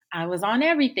I was on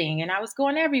everything and I was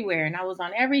going everywhere and I was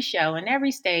on every show and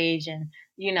every stage and,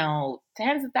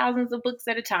 tens of thousands of books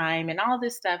at a time and all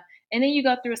this stuff. And then you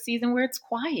go through a season where it's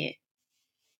quiet.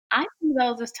 I see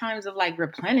those as times of like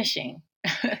replenishing,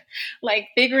 like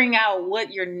figuring out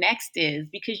what your next is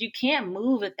because you can't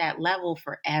move at that level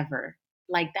forever.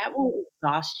 Like that will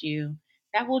exhaust you,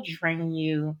 that will drain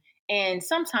you. And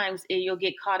sometimes you'll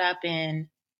get caught up in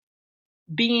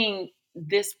being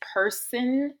this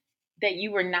person that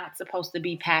you were not supposed to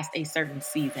be past a certain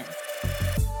season.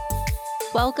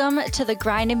 Welcome to the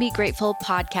Grind and Be Grateful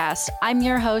podcast. I'm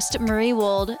your host, Marie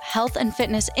Wold, health and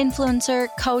fitness influencer,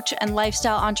 coach, and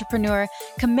lifestyle entrepreneur,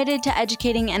 committed to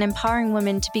educating and empowering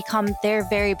women to become their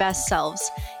very best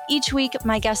selves. Each week,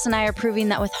 my guests and I are proving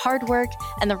that with hard work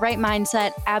and the right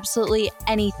mindset, absolutely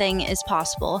anything is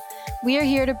possible. We are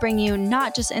here to bring you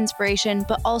not just inspiration,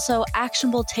 but also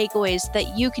actionable takeaways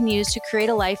that you can use to create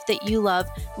a life that you love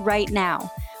right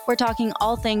now. We're talking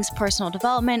all things personal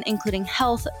development, including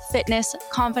health, fitness,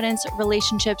 confidence,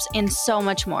 relationships, and so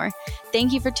much more.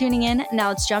 Thank you for tuning in. Now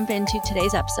let's jump into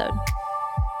today's episode.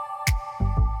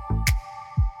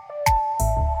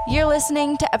 You're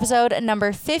listening to episode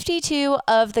number 52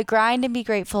 of the Grind and Be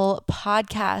Grateful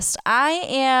podcast. I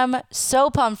am so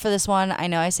pumped for this one. I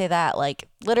know I say that like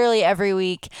literally every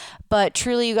week, but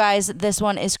truly, you guys, this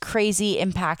one is crazy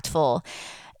impactful.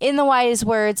 In the wise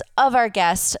words of our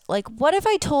guest, like, what if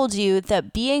I told you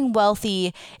that being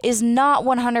wealthy is not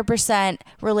 100%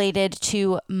 related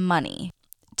to money?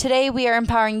 Today, we are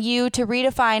empowering you to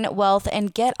redefine wealth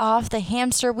and get off the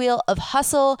hamster wheel of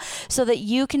hustle so that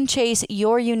you can chase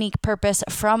your unique purpose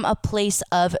from a place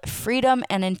of freedom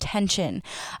and intention.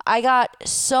 I got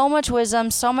so much wisdom,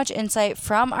 so much insight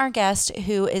from our guest,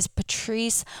 who is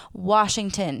Patrice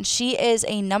Washington. She is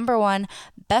a #1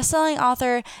 best-selling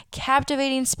author,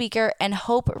 captivating speaker, and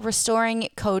hope-restoring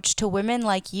coach to women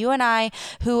like you and I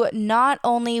who not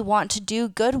only want to do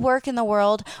good work in the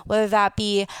world, whether that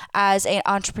be as an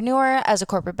entrepreneur, as a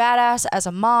corporate badass, as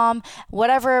a mom,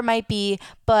 whatever it might be,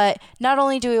 but not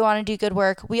only do we want to do good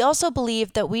work, we also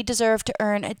believe that we deserve to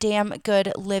earn a damn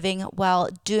good living while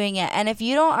doing it. And if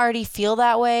you don't already feel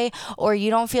that way, or you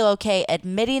don't feel okay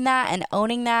admitting that and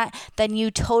owning that, then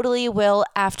you totally will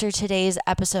after today's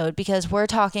episode, because we're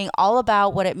talking all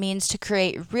about what it means to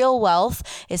create real wealth.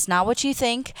 It's not what you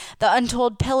think, the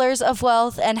untold pillars of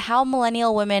wealth, and how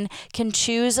millennial women can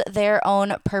choose their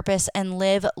own purpose and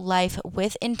live life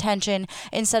with intention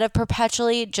instead of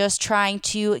perpetually just trying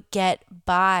to get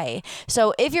by.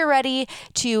 So if you're ready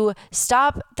to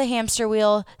stop the hamster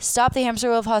wheel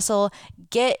of hustle,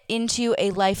 get into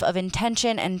a life of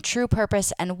intention and true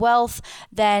purpose and wealth,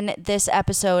 then this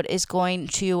episode is going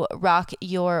to rock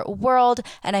your world.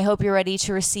 And I hope you're ready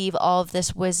to receive all of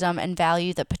this wisdom and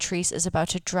value that Patrice is about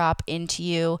to drop into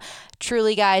you.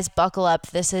 Truly, guys, buckle up.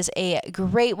 This is a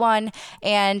great one.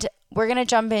 And we're going to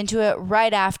jump into it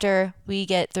right after we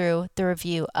get through the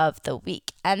review of the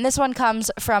week. And this one comes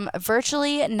from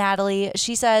Virtually Natalie.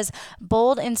 She says,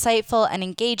 bold, insightful, and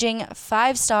engaging,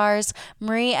 5 stars.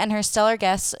 Marie and her stellar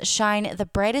guests shine the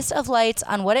brightest of lights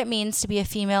on what it means to be a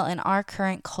female in our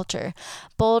current culture.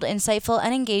 Bold, insightful,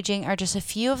 and engaging are just a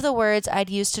few of the words I'd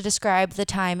use to describe the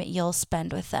time you'll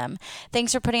spend with them.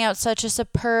 Thanks for putting out such a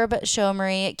superb show,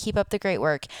 Marie. Keep up the great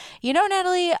work. You know,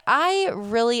 Natalie, I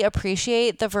really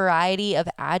appreciate the variety of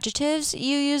adjectives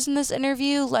you use in this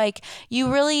interview. Like,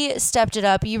 you really stepped it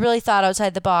up. You really thought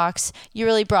outside the box. You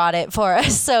really brought it for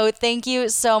us. So thank you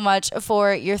so much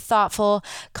for your thoughtful,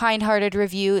 kind-hearted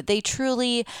review. They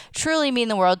truly, truly mean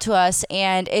the world to us.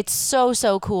 And it's so,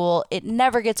 so cool. It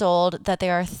never gets old that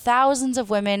there are thousands of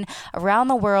women around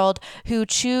the world who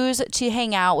choose to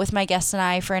hang out with my guests and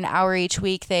I for an hour each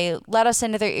week. They let us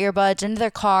into their earbuds, into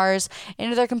their cars,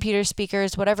 into their computer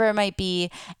speakers, whatever it might be.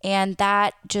 And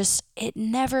that just, it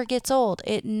never gets old.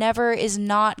 It never is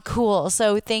not cool.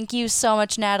 So thank you so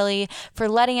much, Natalie, for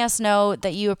letting us know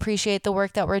that you appreciate the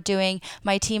work that we're doing.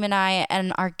 My team and I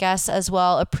and our guests as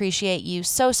well appreciate you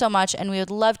so, so much. And we would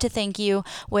love to thank you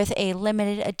with a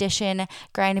limited edition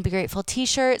Grind and Be Grateful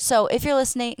t-shirt. So if you're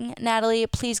listening, Natalie,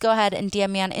 please go ahead and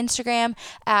DM me on Instagram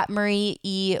at Marie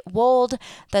E. Wold.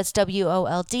 That's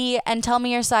WOLD. And tell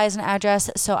me your size and address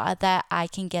so that I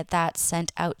can get that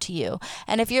sent out to you.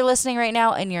 And if you're listening right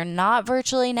now and you're you're not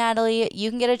virtually Natalie, you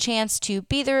can get a chance to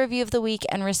be the review of the week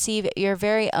and receive your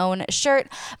very own shirt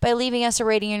by leaving us a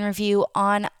rating and review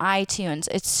on iTunes.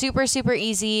 It's super, super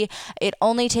easy. It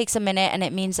only takes a minute and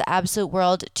it means the absolute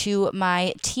world to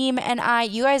my team and I.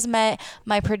 You guys met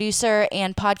my producer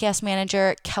and podcast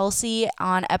manager, Kelsey,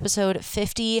 on episode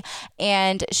 50,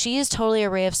 and she is totally a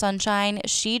ray of sunshine.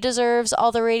 She deserves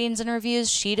all the ratings and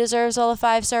reviews. She deserves all the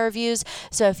 5-star reviews.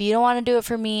 So if you don't want to do it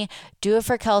for me, do it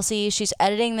for Kelsey. She's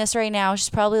editing this right now. She's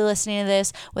probably listening to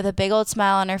this with a big old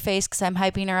smile on her face because I'm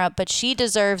hyping her up, but she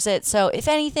deserves it. So if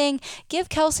anything, give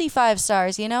Kelsey 5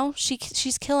 stars. You know,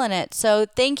 she's killing it. So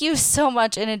thank you so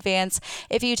much in advance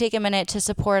if you take a minute to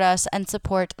support us and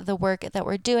support the work that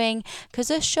we're doing, because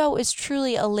this show is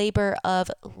truly a labor of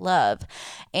love.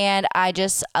 And I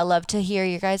love to hear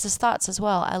your guys' thoughts as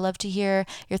well. I love to hear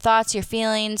your thoughts, your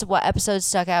feelings, what episodes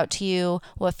stuck out to you,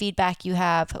 what feedback you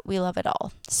have. We love it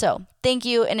all. So thank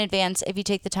you in advance if you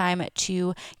take the time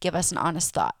to give us an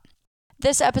honest thought.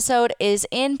 This episode is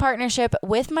in partnership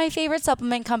with my favorite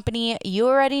supplement company. You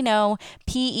already know,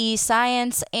 PE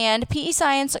Science. And PE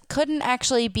Science couldn't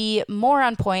actually be more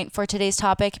on point for today's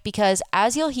topic because,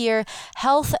 as you'll hear,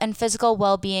 health and physical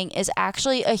well-being is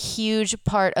actually a huge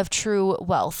part of true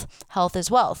wealth. Health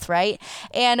is wealth, right?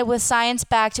 And with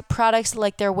science-backed products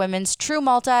like their Women's True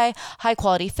Multi,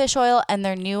 high-quality fish oil, and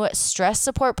their new stress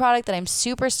support product that I'm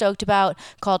super stoked about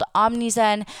called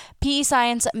OmniZen, PE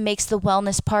Science makes the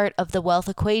wellness part of the wealth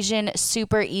equation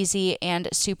super easy and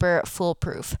super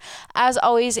foolproof. As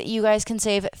always, you guys can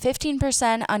save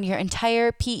 15% on your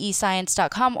entire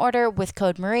pescience.com order with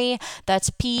code Marie. That's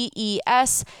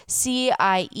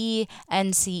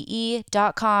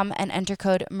PESCIENCE.com and enter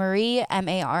code Marie,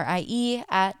 MARIE,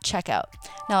 at checkout.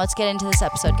 Now let's get into this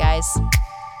episode, guys.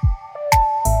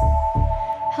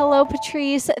 Hello,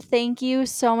 Patrice. Thank you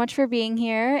so much for being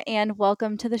here and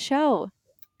welcome to the show.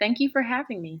 Thank you for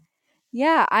having me.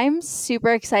 Yeah, I'm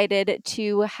super excited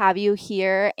to have you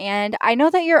here. And I know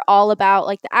that you're all about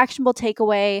like the actionable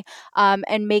takeaway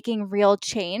and making real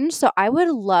change. So I would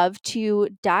love to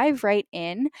dive right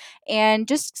in and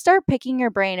just start picking your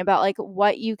brain about like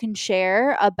what you can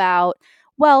share about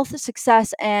wealth,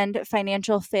 success, and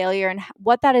financial failure and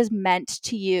what that has meant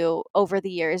to you over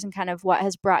the years and kind of what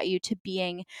has brought you to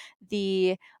being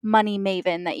the money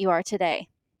maven that you are today.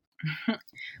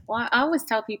 Well, I always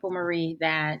tell people, Marie,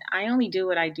 that I only do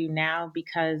what I do now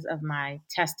because of my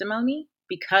testimony,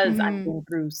 because I've Mm-hmm. been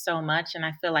through so much. And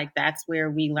I feel like that's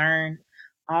where we learn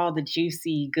all the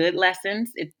juicy, good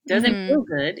lessons. It doesn't Mm-hmm. feel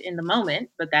good in the moment,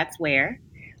 but that's where.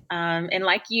 And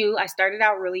like you, I started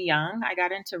out really young. I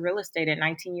got into real estate at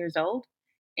 19 years old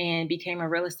and became a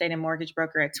real estate and mortgage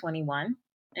broker at 21.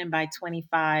 And by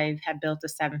 25, had built a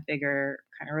 7-figure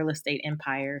kind of real estate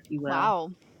empire, if you will. Wow.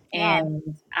 Yeah.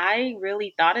 And I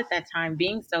really thought at that time,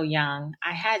 being so young,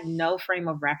 I had no frame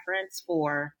of reference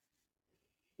for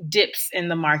dips in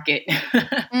the market.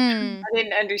 I Mm.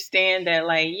 didn't understand that,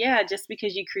 like, yeah, just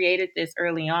because you created this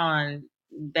early on,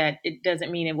 that it doesn't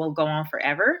mean it will go on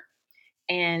forever.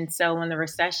 And so when the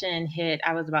recession hit,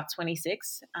 I was about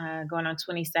 26, going on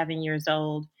 27 years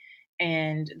old.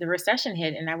 And the recession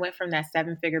hit, and I went from that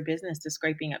 7-figure business to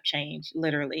scraping up change,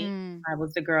 literally. Mm. I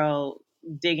was the girl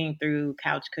digging through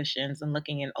couch cushions and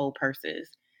looking in old purses,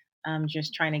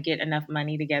 just trying to get enough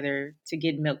money together to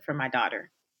get milk for my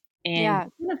daughter. And Yeah.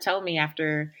 you have told me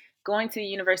after going to the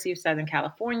University of Southern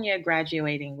California,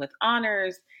 graduating with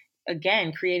honors,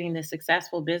 again, creating this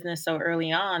successful business so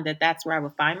early on that that's where I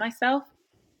would find myself.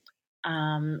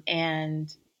 And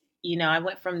I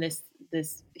went from this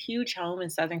huge home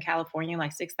in Southern California,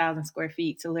 like 6,000 square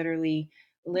feet, to literally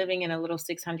living in a little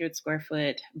 600 square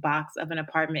foot box of an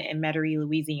apartment in Metairie,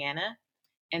 Louisiana.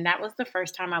 And that was the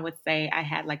first time I would say I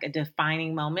had like a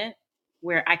defining moment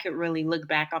where I could really look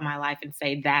back on my life and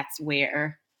say that's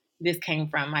where this came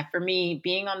from. Like for me,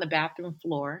 being on the bathroom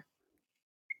floor,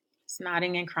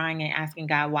 snotting and crying and asking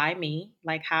God, why me?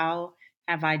 Like, how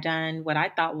have I done what I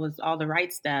thought was all the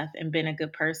right stuff and been a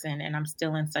good person, and I'm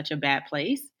still in such a bad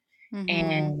place? Mhm.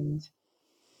 And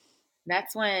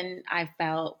that's when I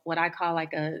felt what I call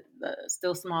like a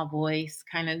still small voice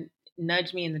kind of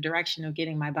nudge me in the direction of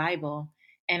getting my Bible.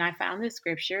 And I found this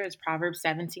scripture, it's Proverbs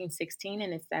 17:16,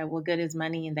 and it said, what good is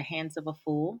money in the hands of a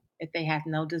fool if they have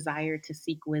no desire to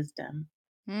seek wisdom?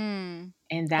 Mm.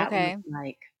 And that was Okay.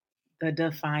 like the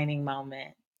defining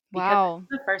moment because Wow.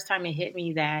 that's the first time it hit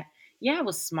me that, yeah, I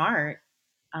was smart,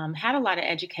 had a lot of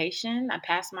education. I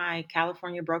passed my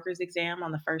California broker's exam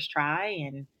on the first try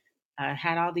and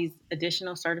had all these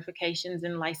additional certifications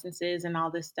and licenses and all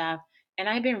this stuff. And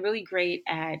I've been really great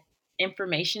at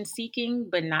information seeking,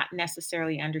 but not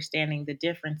necessarily understanding the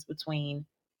difference between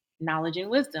knowledge and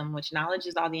wisdom, which knowledge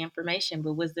is all the information,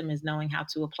 but wisdom is knowing how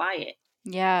to apply it.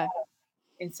 Yeah.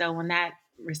 And so when that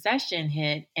recession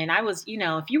hit, and I was,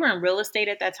 if you were in real estate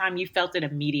at that time, you felt it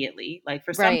immediately. Like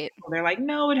for some Right. people, they're like,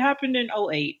 no, it happened in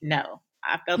 '08. No,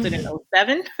 I felt it in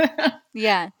 '07. I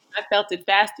Yeah. felt it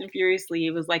fast and furiously.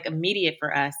 It was like immediate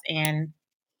for us. And,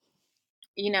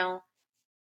 you know,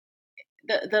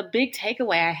 the big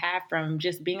takeaway I had from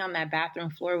just being on that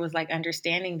bathroom floor was like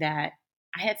understanding that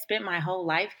I had spent my whole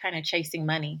life kind of chasing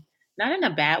money. Not in a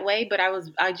bad way, but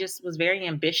I just was very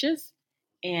ambitious,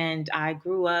 and I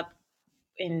grew up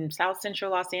in South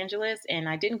Central Los Angeles, and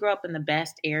I didn't grow up in the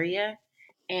best area,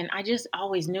 and I just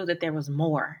always knew that there was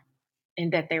more,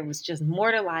 and that there was just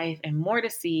more to life and more to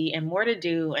see and more to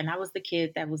do. And I was the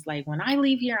kid that was like, when I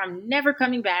leave here, I'm never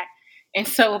coming back. And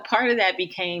so a part of that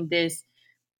became this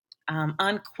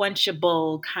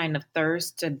unquenchable kind of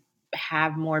thirst to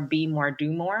have more, be more,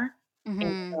 do more. And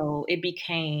Mhm. so it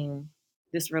became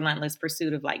this relentless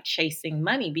pursuit of like chasing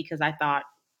money, because I thought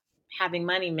having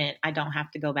money meant I don't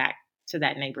have to go back to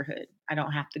that neighborhood. I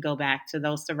don't have to go back to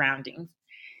those surroundings.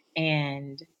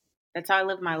 And that's how I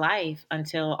lived my life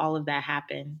until all of that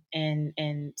happened.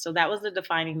 And so that was the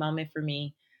defining moment for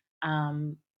me.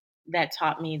 Um, that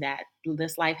taught me that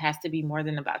this life has to be more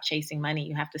than about chasing money.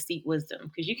 You have to seek wisdom,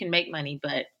 because you can make money,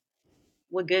 but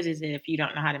what good is it if you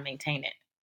don't know how to maintain it?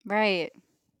 Right.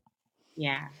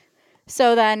 Yeah.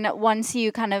 So then once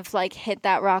you kind of like hit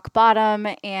that rock bottom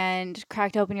and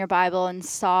cracked open your Bible and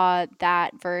saw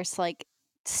that verse like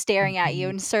staring at you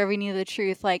Mhm. and serving you the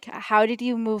truth, like how did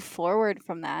you move forward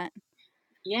from that?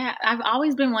 Yeah. I've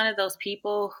always been one of those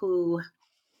people who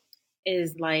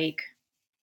is like,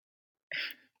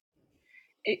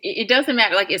 it doesn't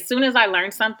matter. Like as soon as I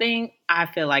learn something, I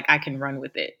feel like I can run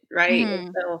with it, right? And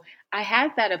Mhm. so I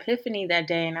had that epiphany that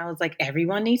day, and I was like,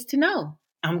 everyone needs to know.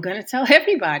 I'm gonna tell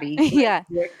everybody. Like, Yeah.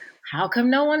 how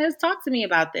come no one has talked to me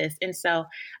about this? And so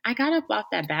I got up off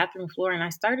that bathroom floor and I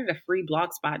started a free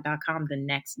blogspot.com the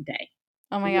next day,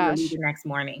 Oh my literally gosh. the next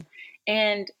morning.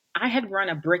 And I had run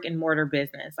a brick and mortar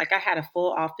business. Like I had a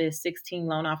full office, 16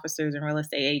 loan officers and real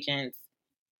estate agents,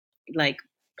 like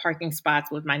parking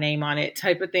spots with my name on it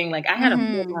type of thing. Like I had a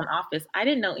full Mhm. on office. I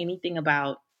didn't know anything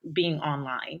about being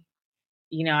online.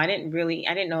 I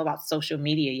didn't know about social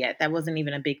media yet. That wasn't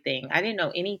even a big thing. I didn't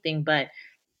know anything, but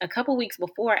a couple weeks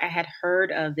before I had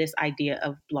heard of this idea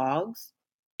of blogs.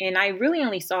 And I really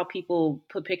only saw people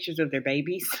put pictures of their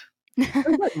babies. It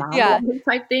was like mom Yeah. blogging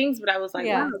type things, but I was like,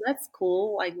 wow, Yeah. that's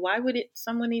cool. Like, why would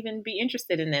someone even be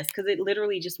interested in this? Because it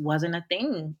literally just wasn't a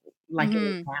thing like it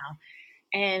is Mhm. now.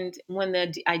 And when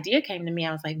the idea came to me,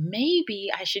 I was like, maybe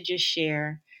I should just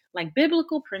share like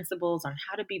biblical principles on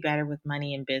how to be better with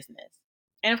money in business.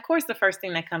 And of course, the first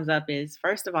thing that comes up is,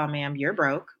 first of all, ma'am, you're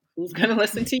broke. Who's going to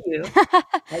listen to you?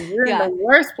 Like, you're in the Yeah.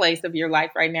 worst place of your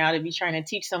life right now to be trying to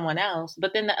teach someone else.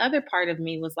 But then the other part of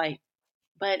me was like,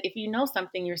 but if you know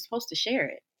something, you're supposed to share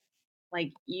it.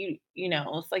 Like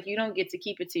it's like you don't get to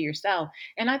keep it to yourself.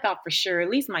 And I thought for sure, at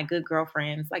least my good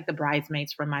girlfriends, like the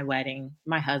bridesmaids from my wedding,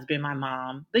 my husband, my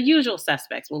mom, the usual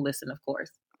suspects will listen, of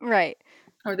course, Right.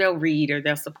 or they'll read or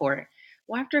they'll support.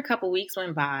 Well, after a couple weeks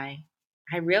went by,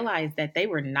 I realized that they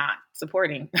were not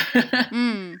supporting.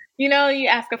 Mm. You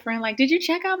ask a friend, like, did you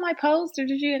check out my post or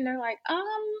did you? And they're like,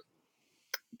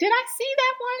 did I see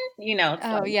that one? It's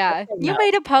Oh, like, yeah. okay, You no.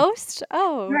 made a post?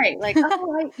 Oh. Right, like,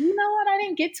 "Oh, you know what? I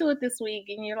didn't get to it this week,"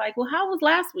 and you're like, "Well, how was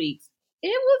last week's?" "It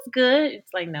was good."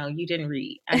 It's like, "No, you didn't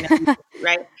read. I know you didn't,"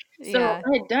 right? So, Yeah.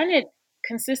 I had done it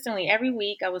consistently every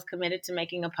week. I was committed to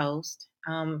making a post.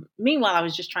 Meanwhile, I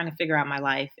was just trying to figure out my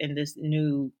life in this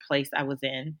new place I was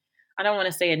in. I don't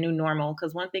wanna say a new normal,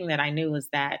 because one thing that I knew was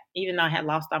that even though I had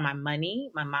lost all my money,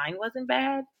 my mind wasn't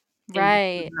bad, and this was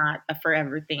Right. not a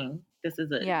forever thing. This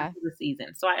Yeah. is a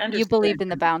season. So, I You understood. believed in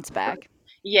the bounce back.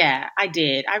 Yeah, I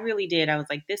did. I really did. I was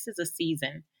like, this is a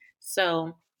season.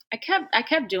 So I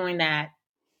kept doing that.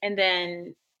 And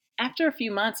then after a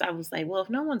few months, I was like, well,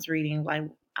 if no one's reading, like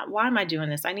why am I doing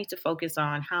this? I need to focus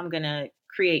on how I'm gonna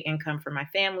create income for my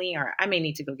family, or I may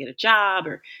need to go get a job,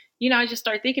 or I just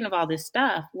started thinking of all this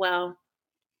stuff. Well,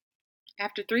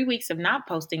 after 3 weeks of not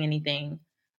posting anything,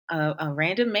 a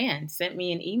random man sent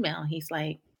me an email. He's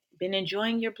like, been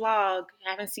enjoying your blog,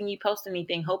 haven't seen you post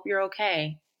anything, hope you're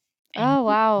okay. And Oh,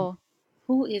 wow.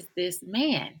 who is this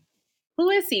man?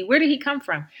 Who is he? Where did he come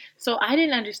from? So I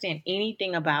didn't understand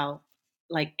anything about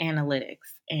like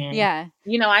analytics. And, Yeah.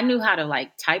 I knew how to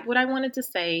like type what I wanted to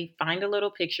say, find a little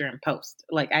picture and post.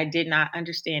 Like I did not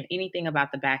understand anything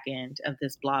about the back end of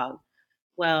this blog.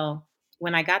 Well,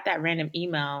 when I got that random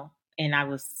email, And I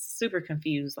was super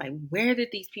confused, like, where did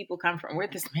these people come from? Where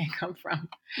did this man come from?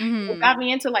 It Mhm. got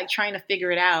me into like trying to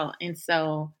figure it out. And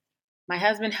so my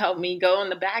husband helped me go on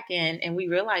the back end, and we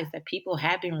realized that people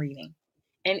had been reading.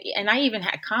 And I even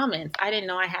had comments. I didn't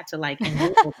know I had to like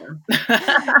enable them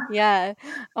Yeah.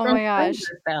 Oh from my gosh.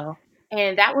 strangers though.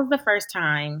 And that was the first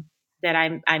time that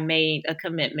I made a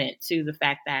commitment to the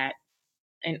fact that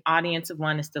an audience of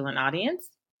one is still an audience.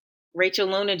 Rachel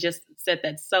Luna just said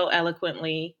that so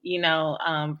eloquently,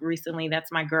 recently.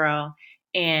 That's my girl.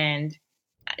 And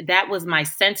that was my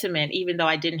sentiment, even though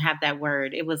I didn't have that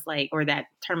word. It was like, or that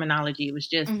terminology. It was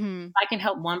just, Mhm. if I can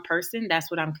help one person, that's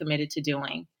what I'm committed to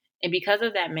doing. And because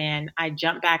of that, man, I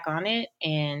jumped back on it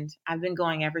and I've been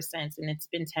going ever since. And it's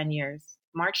been 10 years.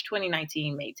 March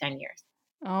 2019 made 10 years.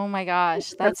 Oh my It's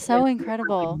gosh, a that's so commitment to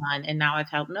never be incredible. one, and now I've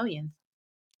helped millions.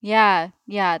 Yeah,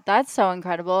 yeah, that's so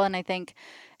incredible, and I think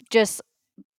just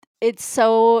it's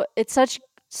such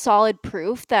solid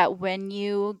proof that when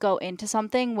you go into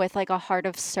something with, like, a heart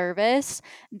of service,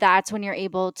 that's when you're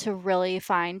able to really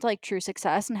find, like, true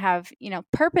success and have,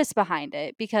 purpose behind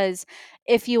it, because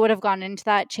if you would have gone into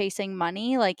that chasing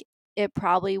money, like, it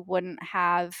probably wouldn't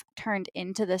have turned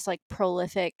into this, like,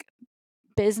 prolific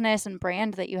business and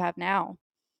brand that you have now.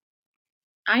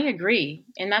 I agree.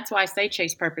 And that's why I say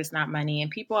chase purpose, not money. And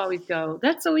people always go,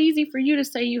 that's so easy for you to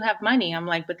say you have money. I'm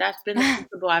like, but that's been the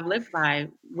principle I've lived by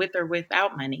with or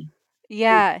without money.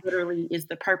 It Yeah. literally is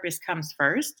the purpose comes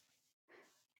first.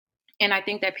 And I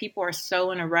think that people are so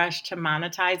in a rush to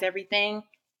monetize everything.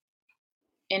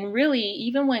 And really,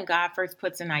 even when God first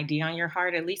puts an idea on your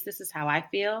heart, at least this is how I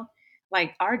feel,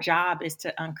 like our job is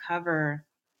to uncover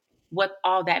what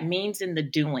all that means in the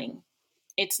doing.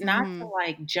 It's not to Mhm.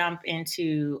 like jump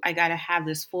into, I got to have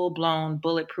this full blown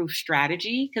bulletproof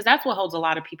strategy, because that's what holds a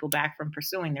lot of people back from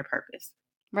pursuing their purpose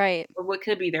Right. or what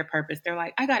could be their purpose. They're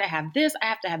like, I got to have this, I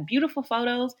have to have beautiful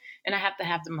photos, and I have to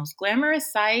have the most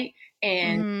glamorous site.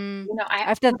 And, Mhm. I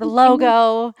After the everything,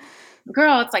 logo.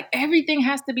 girl, it's like everything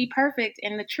has to be perfect.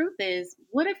 And the truth is,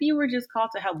 what if you were just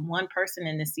called to help one person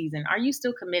in this season? Are you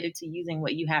still committed to using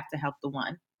what you have to help the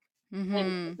one? And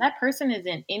if Mhm. that person is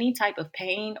in any type of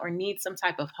pain or needs some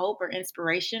type of hope or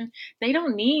inspiration, they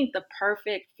don't need the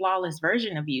perfect, flawless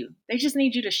version of you. They just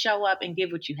need you to show up and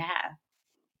give what you have.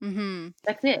 Mhm.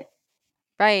 That's it.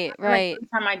 Right, I feel like right. every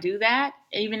time I do that,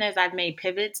 even as I've made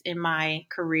pivots in my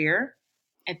career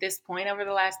at this point over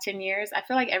the last 10 years, I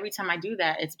feel like every time I do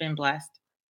that, it's been blessed.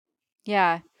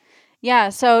 Yeah. Yeah,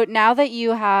 so now that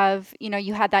you have,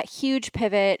 you had that huge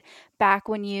pivot back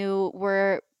when you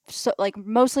were so like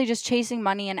mostly just chasing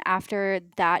money and after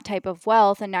that type of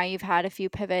wealth, and now you've had a few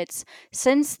pivots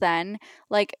since then,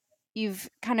 like you've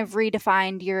kind of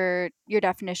redefined your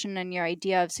definition and your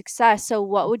idea of success. So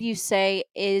what would you say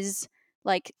is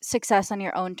like success on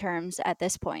your own terms at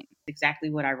this point?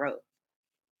 Exactly what I wrote,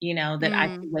 that I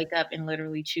Mm. could wake up and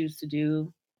literally choose to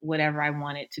do whatever I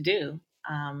wanted to do.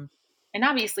 Um, and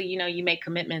obviously, you make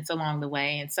commitments along the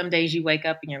way. And some days you wake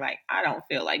up and you're like, I don't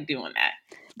feel like doing that.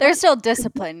 But There's still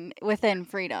discipline within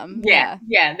freedom. yeah, Yeah.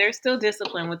 yeah, there's still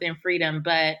discipline within freedom,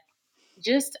 but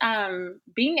just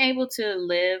being able to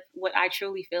live what I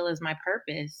truly feel is my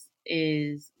purpose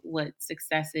is what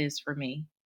success is for me.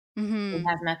 It Mhm.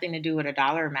 has nothing to do with a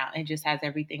dollar amount. It just has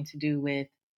everything to do with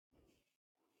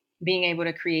being able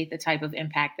to create the type of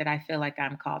impact that I feel like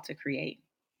I'm called to create.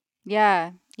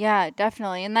 Yeah, yeah,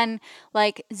 definitely. And then,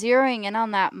 like, zeroing in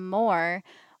on that more,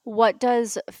 what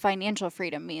does financial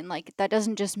freedom mean? Like, that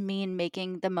doesn't just mean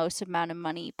making the most amount of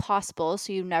money possible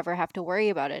so you never have to worry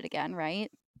about it again,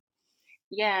 right?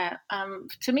 Yeah.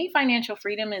 To me, financial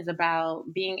freedom is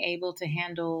about being able to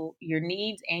handle your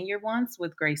needs and your wants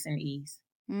with grace and ease.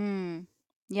 Mm.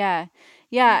 Yeah.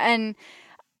 Yeah. And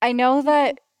I know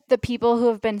that the people who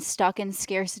have been stuck in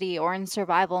scarcity or in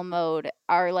survival mode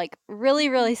are like really,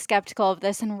 really skeptical of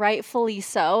this, and rightfully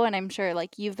so. And I'm sure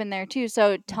like you've been there too.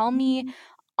 So tell me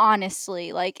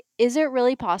honestly, like, is it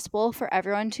really possible for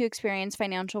everyone to experience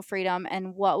financial freedom?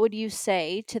 And what would you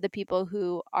say to the people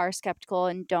who are skeptical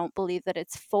and don't believe that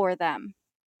it's for them?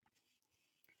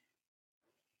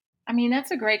 I mean,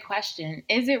 that's a great question.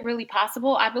 Is it really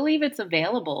possible? I believe it's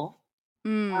available,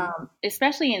 Mm,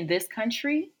 especially in this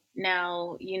country.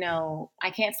 Now,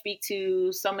 I can't speak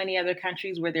to so many other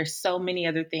countries where there's so many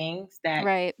other things that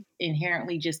right.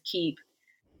 inherently just keep,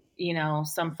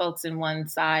 some folks in one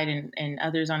side and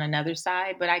others on another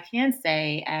side. But I can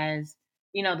say, as,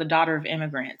 the daughter of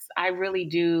immigrants, I really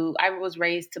do. I was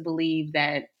raised to believe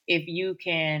that if you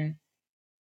can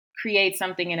create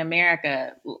something in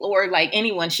America, or like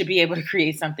anyone should be able to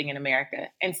create something in America.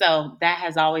 And so that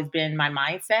has always been my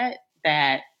mindset,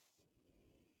 that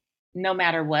no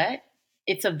matter what.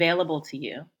 it's available to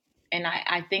you. And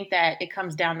I think that it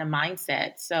comes down to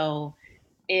mindset. So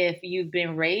if you've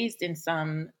been raised in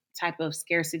some type of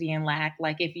scarcity and lack,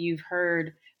 like if you've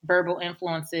heard verbal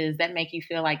influences that make you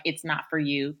feel like it's not for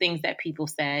you, things that people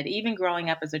said, even growing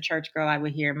up as a church girl, I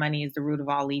would hear money is the root of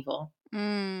all evil.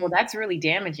 Well, Mm, that's really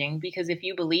damaging because if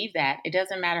you believe that, it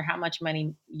doesn't matter how much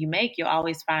money you make, you'll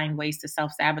always find ways to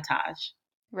self sabotage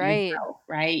right. yourself,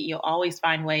 right? You'll always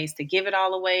find ways to give it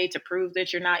all away to prove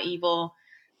that you're not evil,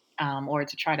 or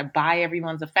to try to buy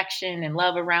everyone's affection and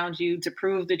love around you to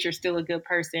prove that you're still a good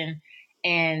person.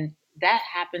 And that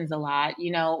happens a lot,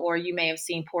 or you may have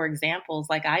seen poor examples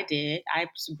like I did. I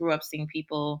grew up seeing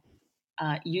people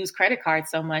use credit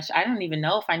cards so much. I don't even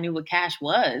know if I knew what cash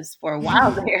was for a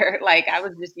while there. Like I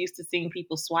was just used to seeing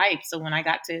people swipe. So when I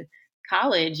got to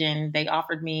college and they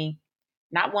offered me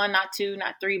not one, not two,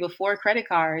 not three, but four credit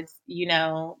cards,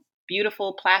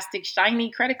 beautiful plastic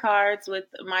shiny credit cards with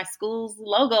my school's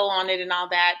logo on it and all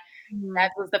that,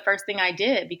 that Mhm. was the first thing I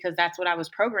did because that's what I was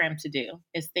programmed to do,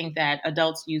 is think that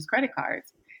adults use credit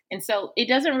cards. And so it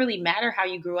doesn't really matter how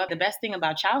you grew up. The best thing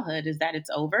about childhood is that it's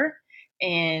over.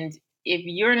 And if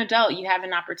you're an adult, you have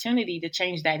an opportunity to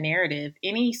change that narrative.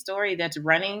 Any story that's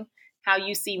running how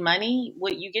you see money,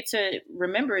 what you get to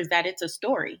remember is that it's a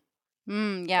story.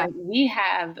 Yeah. Like we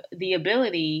have the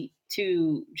ability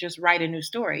to just write a new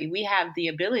story. We have the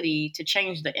ability to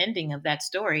change the ending of that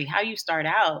story. How you start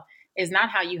out is not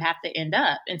how you have to end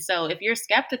up. And so if you're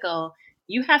skeptical,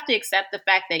 you have to accept the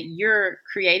fact that you're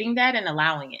creating that and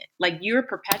allowing it. Like you're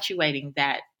perpetuating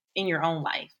that in your own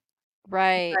life.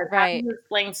 Right, Because how do right. you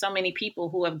explain so many people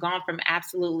who have gone from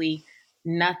absolutely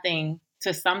nothing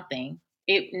to something?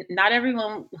 Not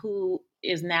everyone who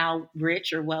is now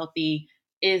rich or wealthy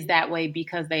is that way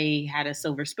because they had a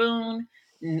silver spoon,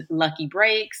 lucky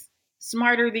breaks,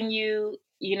 smarter than you.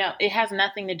 It has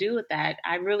nothing to do with that.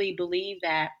 I really believe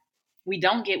that we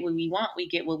don't get what we want, we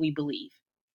get what we believe.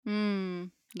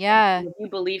 Yeah. If you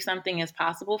believe something is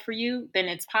possible for you, then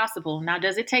it's possible. Now,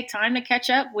 does it take time to catch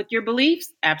up with your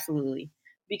beliefs? Absolutely.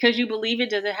 Because you believe it,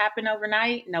 does it happen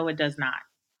overnight? No, it does not.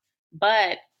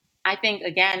 But I think,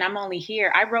 again, I'm only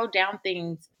here. I wrote down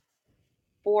things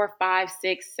 4, 5,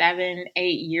 6, 7,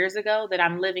 8 years ago that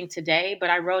I'm living today, but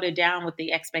I wrote it down with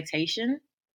the expectation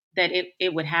that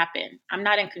it would happen. I'm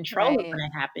not in control of Right. when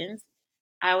it happens.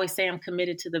 I always say I'm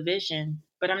committed to the vision,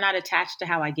 but I'm not attached to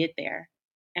how I get there.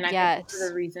 And I think one of Yes.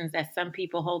 the reasons that some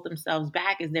people hold themselves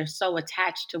back is they're so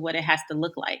attached to what it has to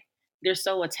look like. They're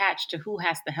so attached to who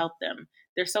has to help them.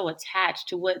 They're so attached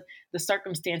to what the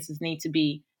circumstances need to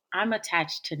be. I'm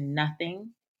attached to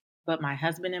nothing but my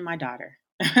husband and my daughter.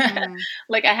 Mm,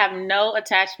 Like I have no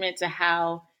attachment to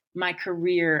how my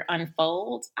career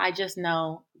unfolds. I just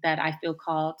know that I feel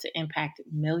called to impact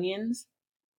millions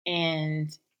and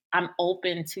I'm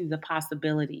open to the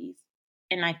possibilities.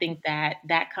 And I think that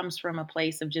that comes from a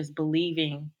place of just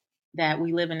believing that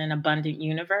we live in an abundant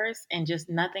universe and just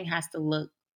nothing has to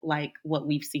look like what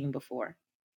we've seen before.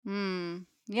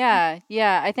 yeah,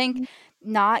 yeah. I think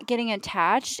not getting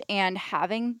attached and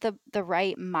having the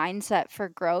right mindset for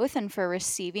growth and for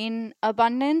receiving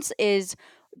abundance is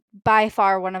by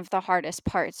far one of the hardest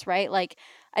parts, right? Like,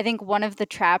 I think one of the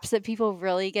traps that people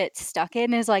really get stuck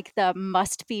in is like the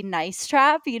must be nice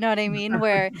trap, you know what I mean?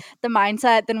 Where the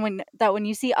mindset then when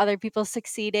you see other people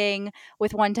succeeding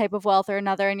with one type of wealth or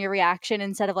another and your reaction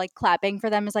instead of like clapping for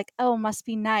them is like, "Oh, must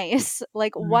be nice."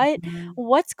 Like Mhm.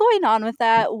 what's going on with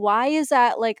that? Why is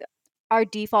that like our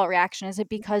default reaction? Is it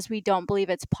because we don't believe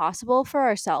it's possible for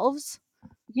ourselves?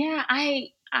 Yeah,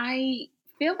 I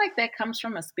feel like that comes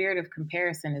from a spirit of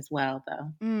comparison as well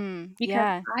though. Because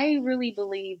Yeah. I really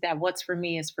believe that what's for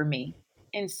me is for me.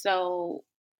 And so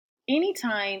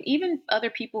anytime, even other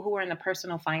people who are in the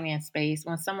personal finance space,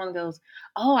 when someone goes,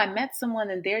 "Oh, I met someone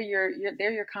and they're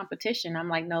your competition," I'm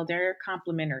like, "No, they're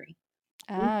complementary.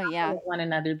 We Oh, yeah. complement one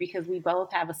another because we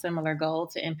both have a similar goal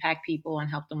to impact people and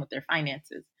help them with their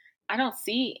finances." I don't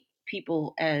see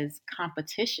people as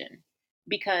competition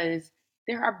because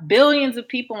there are billions of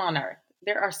people on earth.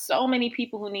 There are so many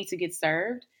people who need to get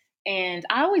served. And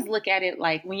I always look at it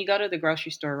like when you go to the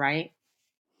grocery store, right?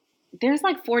 There's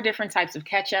like 4 different types of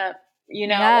ketchup,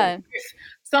 Yeah. there's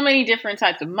so many different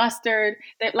types of mustard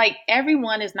that like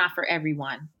everyone is not for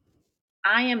everyone.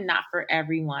 I am not for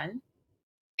everyone,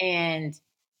 and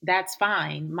that's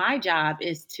fine. My job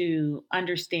is to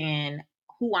understand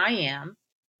who I am,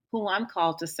 who I'm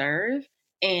called to serve,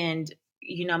 and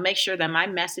make sure that my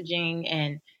messaging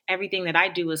and everything that I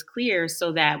do is clear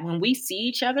so that when we see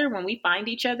each other, when we find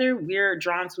each other, we're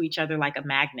drawn to each other like a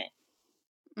magnet.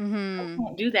 Mhm.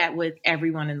 Can't do that with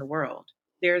everyone in the world.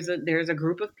 There's a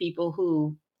group of people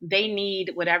who They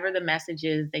need whatever the message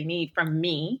is they need from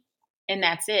me, and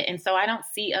that's it. And so I don't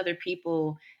see other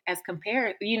people as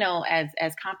compare,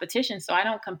 as competition. So I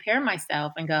don't compare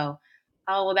myself and go,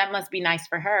 oh, well, that must be nice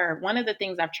for her. One of the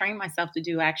things I've trained myself to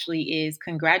do actually is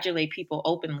congratulate people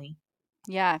openly,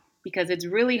 Yeah. because it's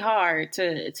really hard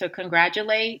to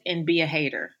congratulate and be a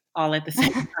hater all at the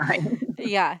same time.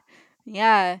 Yeah.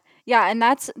 Yeah. Yeah, and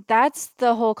that's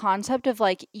the whole concept of,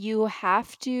 like, you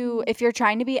have to, if you're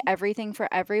trying to be everything for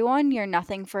everyone, you're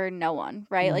nothing for no one,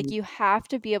 right? Like, Right. you have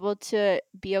to be able to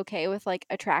be okay with, like,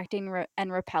 attracting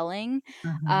and repelling,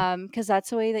 Mhm. because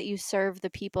that's the way that you serve the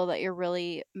people that you're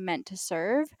really meant to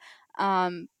serve.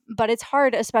 But it's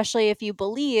hard, especially if you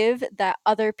believe that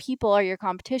other people are your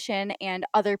competition and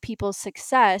other people's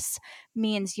success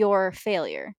means your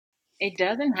failure. It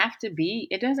doesn't have to be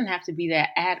that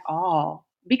at all,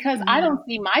 because I Mhm. don't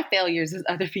see my failures as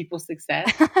other people's success.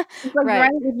 Because,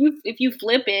 right, Right. if you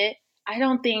flip it, I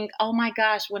don't think, "Oh my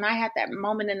gosh, when I had that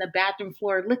moment in the bathroom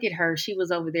floor, look at her. She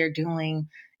was over there doing,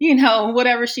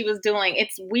 whatever she was doing."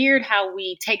 It's weird how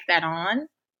we take that on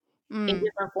in Mm.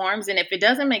 different forms, and if it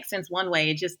doesn't make sense one way,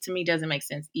 it just, to me, doesn't make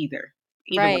sense either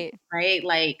way, Right. right?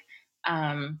 Like,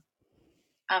 um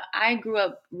I grew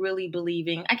up really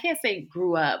believing, I can't say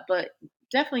grew up, but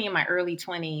definitely in my early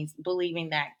 20s,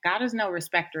 believing that God is no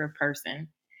respecter of person.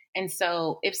 And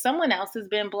so if someone else has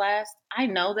been blessed, I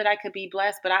know that I could be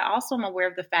blessed, but I also am aware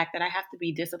of the fact that I have to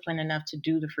be disciplined enough to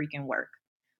do the freaking work.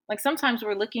 Like, sometimes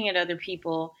we're looking at other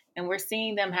people and we're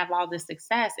seeing them have all this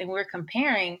success and we're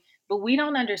comparing, but we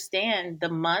don't understand the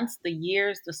months, the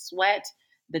years, the sweat,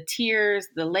 the tears,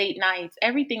 the late nights,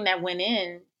 everything that went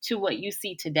in to what you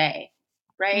see today.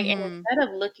 Right. And Mhm. instead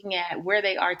of looking at where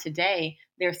they are today,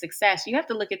 their success, you have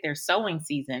to look at their sowing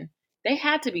season. They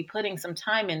had to be putting some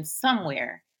time in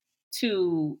somewhere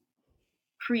to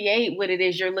create what it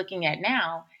is you're looking at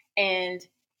now. And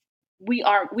we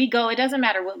go, it doesn't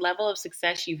matter what level of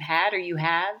success you've had or you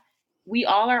have, we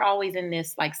all are always in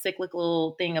this like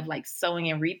cyclical thing of like sowing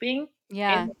and reaping. And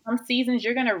Yeah. in some seasons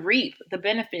you're going to reap the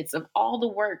benefits of all the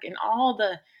work and all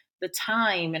the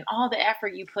time and all the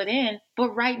effort you put in.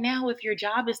 But right now, if your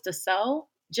job is to sow,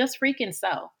 just freaking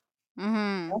sow.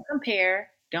 Mhm. Don't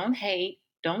compare, don't hate,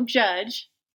 don't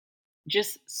judge,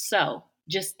 just sow.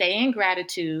 Just stay in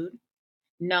gratitude,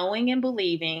 knowing and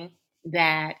believing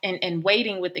that, and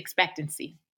waiting with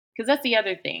expectancy. Because that's the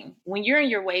other thing. When you're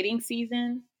in your waiting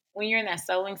season, when you're in that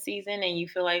sowing season and you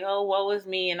feel like, oh, woe is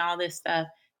me and all this stuff,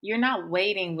 you're not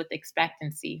waiting with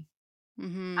expectancy.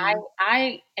 I Mhm.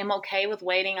 I am okay with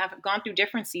waiting. I've gone through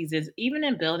different seasons, even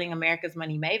in building America's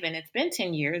Money Maven. It's been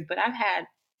 10 years, but I've had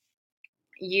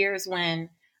years when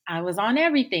I was on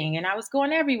everything and I was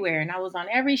going everywhere and I was on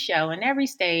every show and every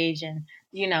stage and,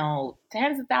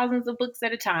 tens of thousands of books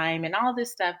at a time and all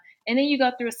this stuff. And then you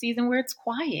go through a season where it's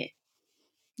quiet.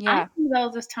 I Yeah. see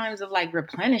those as times of like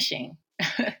replenishing,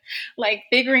 like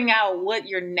figuring out what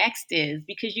your next is,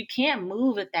 because you can't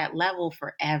move at that level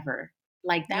forever.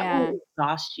 Like, that Yeah. will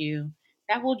exhaust you,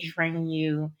 that will drain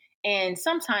you. And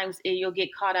sometimes you'll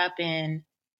get caught up in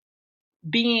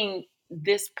being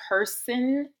this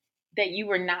person that you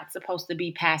were not supposed to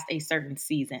be past a certain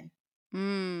season,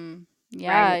 Mm.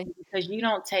 right? Yeah. Because you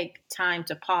don't take time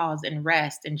to pause and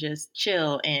rest and just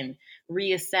chill and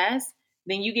reassess,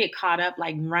 then you get caught up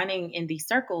like running in these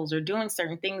circles or doing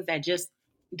certain things that just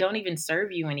don't even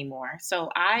serve you anymore. So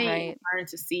I Right. learned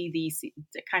to see these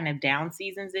kind of down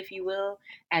seasons, if you will,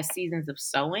 as seasons of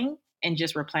sowing and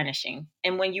just replenishing.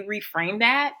 And when you reframe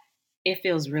that, it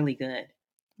feels really good.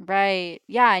 Right.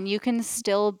 Yeah, and you can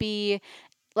still be,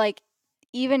 like,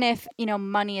 even if,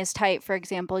 money is tight, for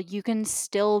example, you can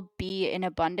still be in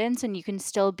abundance and you can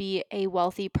still be a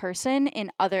wealthy person in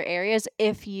other areas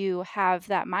if you have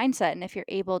that mindset and if you're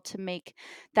able to make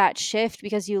that shift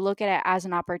because you look at it as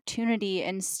an opportunity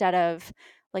instead of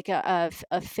like a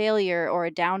failure or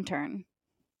a downturn.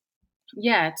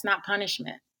 Yeah, it's not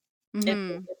punishment. It's,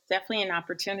 Mhm. it's definitely an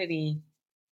opportunity,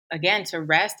 again, to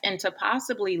rest and to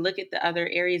possibly look at the other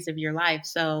areas of your life.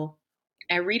 So,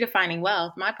 at Redefining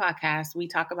Wealth, my podcast, we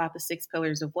talk about the 6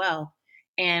 pillars of wealth.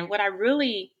 And what I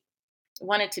really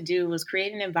wanted to do was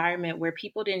create an environment where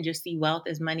people didn't just see wealth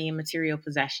as money and material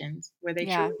possessions, where they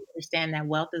Yeah. truly understand that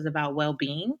wealth is about well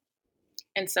being.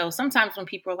 And so sometimes when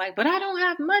people are like, but I don't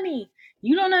have money,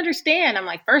 you don't understand. I'm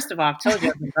like, first of all, I've told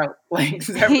you I've been broke like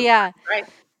several Yeah. times, right?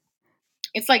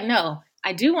 It's like, no,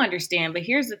 I do understand, but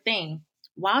here's the thing.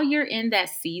 While you're in that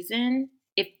season,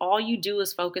 if all you do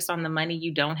is focus on the money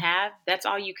you don't have, that's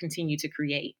all you continue to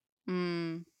create,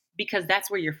 Mm. because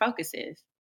that's where your focus is.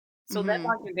 So that's Mhm.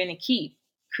 all you're going to keep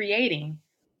creating.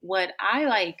 what I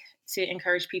like to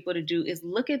encourage people to do is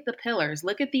look at the pillars,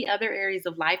 look at the other areas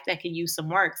of life that could use some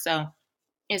work. So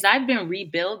as I've been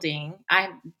rebuilding,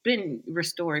 I've been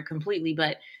restored completely,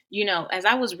 but as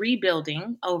I was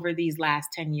rebuilding over these last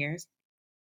 10 years,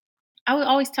 I would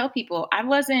always tell people I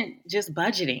wasn't just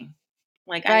budgeting.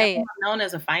 Like, I know I'm Right. known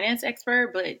as a finance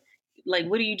expert, but like,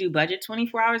 what do you do? Budget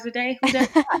 24 hours a day? Who does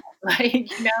that? Like,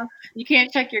 you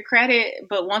can't check your credit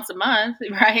but once a month,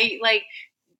 right? Like,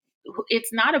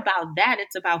 it's not about that.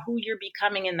 It's about who you're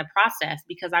becoming in the process,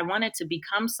 because I wanted to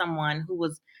become someone who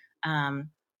was um,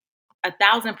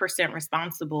 1,000%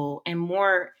 responsible and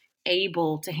more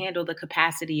able to handle the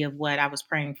capacity of what I was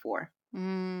praying for.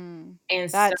 Mm,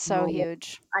 And so that's so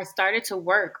huge. I started to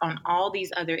work on all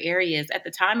these other areas. At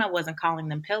the time, I wasn't calling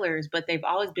them pillars, but they've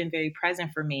always been very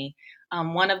present for me.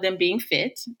 One of them being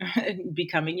fit,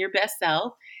 becoming your best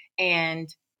self,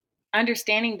 and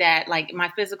understanding that like my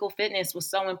physical fitness was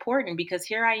so important, because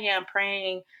here I am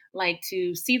praying like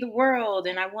to see the world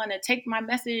and I want to take my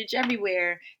message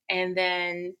everywhere. And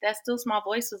then that still small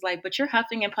voice was like, but you're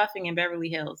huffing and puffing in Beverly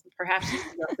Hills. Perhaps you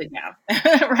should go sit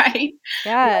down. Right.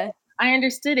 Yeah. Well, I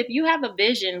understood if you have a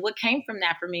vision, what came from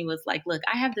that for me was like, look,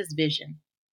 I have this vision.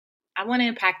 I want to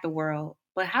impact the world,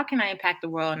 but how can I impact the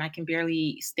world? And I can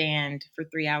barely stand for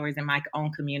 3 hours in my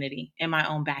own community, in my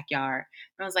own backyard.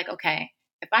 And I was like, okay,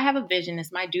 if I have a vision,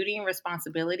 it's my duty and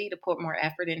responsibility to put more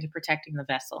effort into protecting the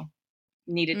vessel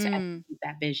needed to Mm, execute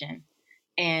that vision.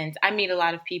 And I meet a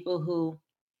lot of people who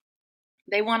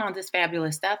they want all this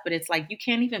fabulous stuff, but it's like you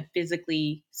can't even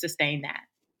physically sustain that.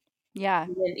 yeah.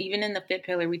 Even in the fit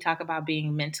pillar, we talk about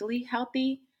being mentally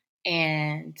healthy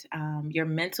and your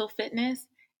mental fitness.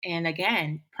 And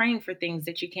again, praying for things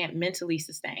that you can't mentally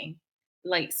sustain.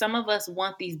 Like some of us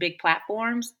want these big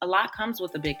platforms. A lot comes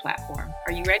with a big platform.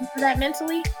 Are you ready for that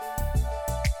mentally?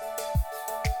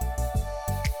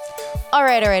 All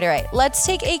right, all right, all right. Let's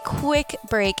take a quick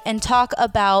break and talk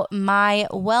about my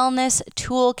wellness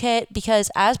toolkit because,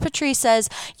 as Patrice says,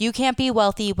 you can't be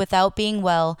wealthy without being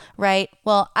well, right?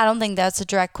 Well, I don't think that's a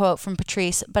direct quote from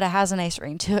Patrice, but it has a nice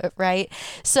ring to it, right?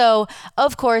 So,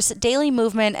 of course, daily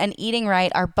movement and eating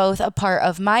right are both a part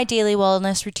of my daily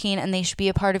wellness routine and they should be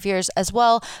a part of yours as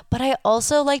well. But I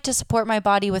also like to support my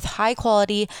body with high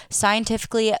quality,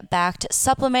 scientifically backed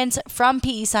supplements from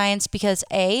PE Science because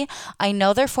A, I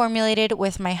know they're formulated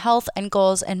with my health and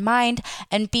goals in mind,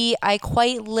 and B, I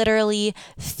quite literally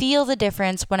feel the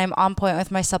difference when I'm on point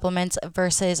with my supplements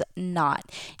versus not.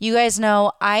 You guys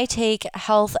know I take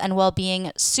health and well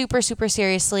being super, super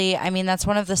seriously. I mean, that's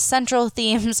one of the central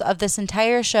themes of this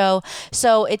entire show.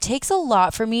 So it takes a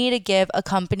lot for me to give a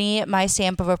company my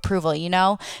stamp of approval,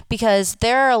 because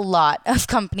there are a lot of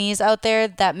companies out there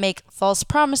that make false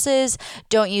promises,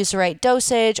 don't use the right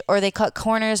dosage, or they cut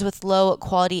corners with low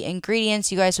quality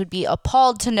ingredients. You guys would be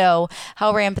appalled to know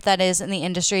how rampant that is in the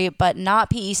industry, but not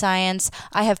PE Science.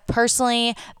 I have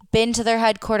personally been to their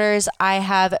headquarters. I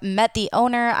have met the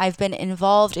owner. I've been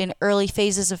involved in early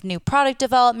phases of new product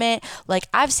development. Like,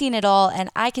 I've seen it all, and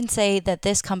I can say that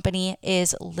this company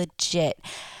is legit.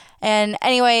 And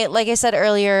anyway, like I said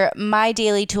earlier, my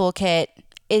daily toolkit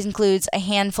includes a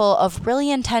handful of really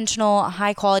intentional,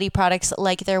 high quality products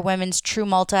like their women's True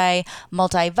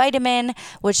Multivitamin,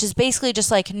 which is basically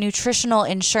just like nutritional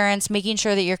insurance, making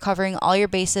sure that you're covering all your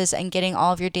bases and getting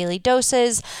all of your daily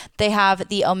doses. They have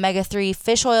the omega-3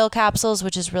 fish oil capsules,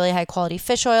 which is really high quality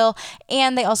fish oil.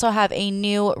 And they also have a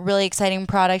new, really exciting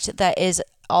product that is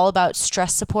all about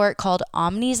stress support called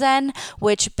OmniZen,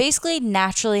 which basically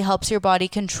naturally helps your body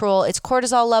control its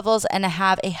cortisol levels and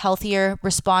have a healthier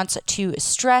response to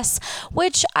stress,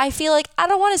 which I feel like, I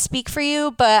don't want to speak for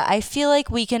you, but I feel like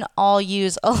we can all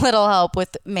use a little help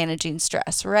with managing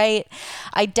stress, right?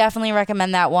 I definitely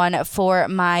recommend that one for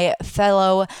my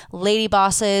fellow lady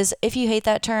bosses. If you hate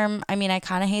that term, I mean, I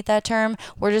kind of hate that term.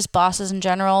 We're just bosses in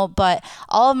general, but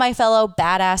all of my fellow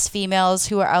badass females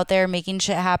who are out there making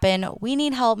shit happen, we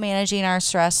need help managing our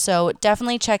stress. So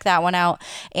definitely check that one out.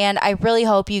 And I really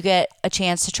hope you get a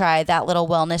chance to try that little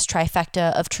wellness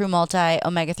trifecta of True Multi,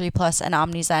 Omega-3 Plus, and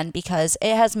OmniZen because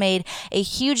it has made a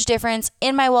huge difference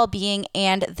in my well-being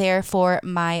and therefore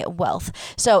my wealth.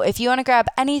 So if you want to grab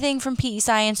anything from PE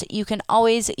Science, you can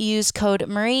always use code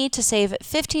Marie to save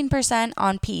 15%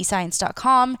 on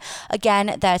pescience.com.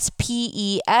 Again, that's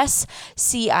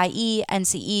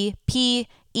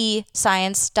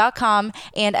pescience.com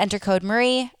and enter code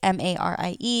Marie,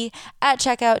 Marie, at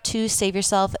checkout to save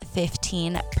yourself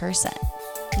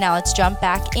 15%. Now let's jump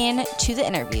back into the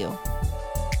interview.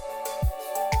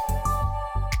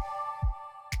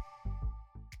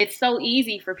 It's so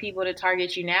easy for people to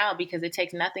target you now because it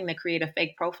takes nothing to create a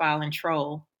fake profile and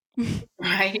troll.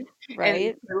 right? And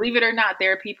Right. believe it or not,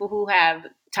 there are people who have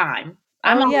time.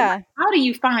 I'm Oh, always yeah. like, how do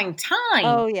you find time?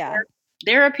 Oh, yeah.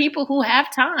 There are people who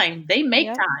have time. They make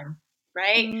Yep. time,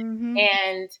 right? Mhm.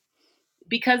 And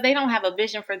because they don't have a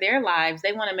vision for their lives,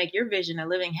 they want to make your vision a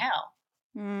living hell.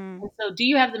 Mm. And so, do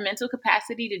you have the mental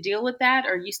capacity to deal with that?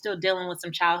 Or are you still dealing with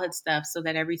some childhood stuff so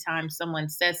that every time someone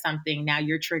says something, now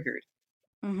you're triggered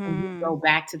and you go Mhm.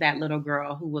 back to that little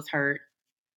girl who was hurt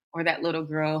or that little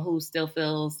girl who still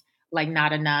feels like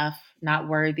not enough, not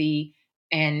worthy,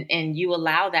 and you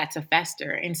allow that to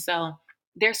fester. And so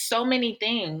there's so many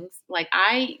things. Like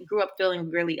I grew up feeling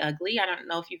really ugly. I don't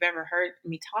know if you've ever heard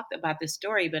me talk about this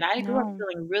story, but I grew up No.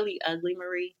 feeling really ugly,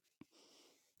 Marie.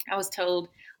 I was told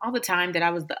all the time that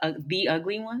I was the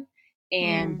ugly one,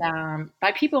 and Mm.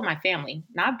 by people in my family,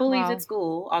 not bullies at Wow.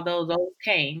 school, although those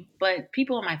came, but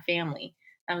people in my family.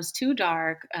 I was too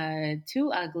dark,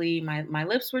 too ugly. My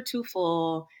lips were too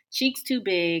full, cheeks too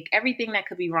big. Everything that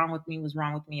could be wrong with me was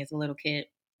wrong with me as a little kid,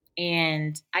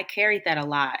 and I carried that a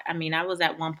lot. I mean, I was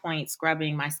at one point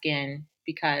scrubbing my skin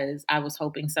because I was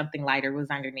hoping something lighter was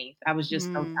underneath. I was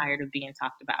just so Mm. tired of being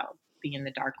talked about, being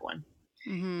the dark one,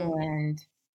 Mhm. and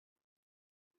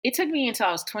it took me until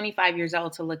I was 25 years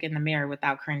old to look in the mirror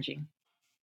without cringing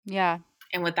Yeah.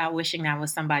 and without wishing I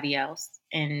was somebody else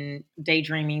and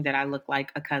daydreaming that I looked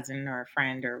like a cousin or a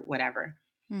friend or whatever.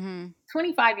 Mhm.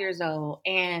 25 years old.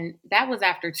 And that was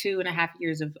after 2.5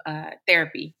 years of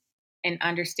therapy and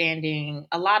understanding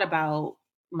a lot about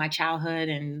my childhood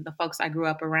and the folks I grew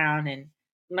up around and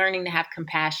learning to have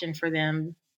compassion for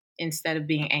them instead of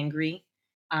being angry.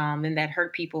 And that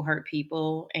hurt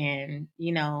people, and,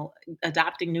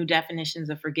 adopting new definitions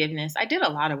of forgiveness. I did a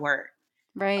lot of work.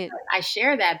 Right. I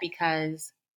share that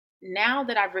because now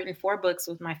that I've written 4 books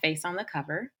with my face on the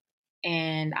cover,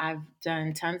 and I've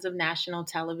done tons of national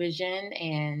television,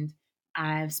 and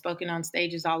I've spoken on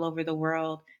stages all over the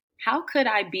world, how could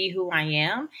I be who I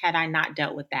am had I not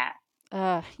dealt with that?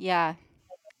 Yeah.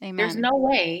 There's Amen. no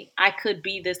way I could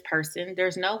be this person.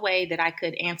 There's no way that I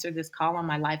could answer this call on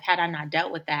my life had I not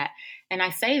dealt with that. And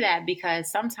I say that because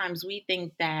sometimes we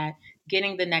think that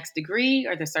getting the next degree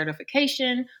or the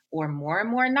certification or more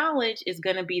and more knowledge is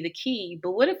going to be the key.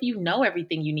 But what if you know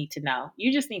everything you need to know?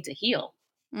 You just need to heal.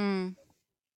 Mm.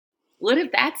 What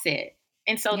if that's it?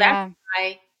 And so that's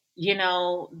Yeah.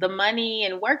 why, the money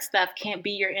and work stuff can't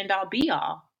be your end all be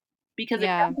all. Because if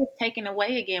Yeah. that gets taken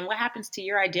away again, what happens to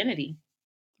your identity?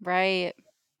 Right.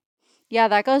 Yeah,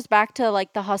 that goes back to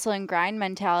like the hustle and grind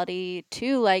mentality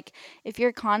too. Like, if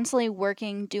you're constantly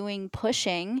working, doing,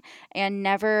 pushing, and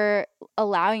never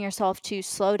allowing yourself to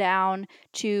slow down,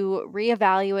 to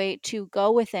reevaluate, to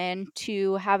go within,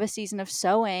 to have a season of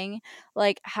sowing,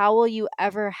 like, how will you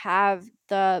ever have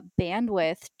the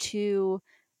bandwidth to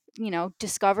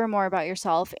discover more about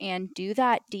yourself and do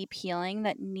that deep healing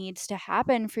that needs to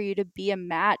happen for you to be a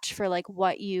match for like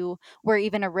what you were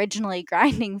even originally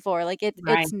grinding for. Like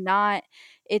Right.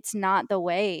 it's not the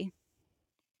way.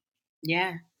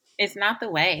 Yeah. It's not the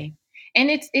way. And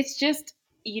it's just,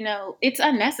 it's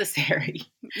unnecessary.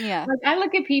 Yeah. Like I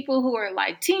look at people who are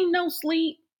like, "Team no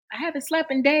sleep. I haven't slept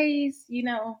in days,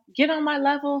 get on my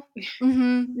level."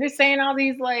 Mhm. They're saying all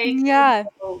these like, Yeah.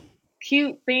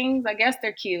 cute things. I guess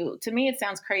they're cute. To me it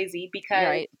sounds crazy You're because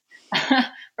right.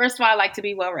 first of all, I like to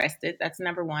be well rested. That's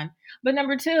number one. But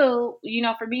number two,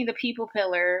 for me, the people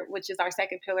pillar, which is our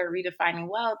second pillar, redefining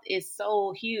wealth, is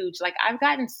so huge. Like I've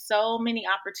gotten so many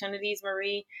opportunities,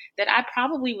 Marie, that I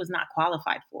probably was not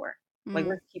qualified for. Like, Mm.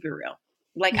 let's keep it real.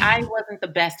 Like I wasn't the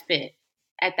best fit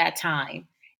at that time.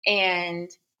 And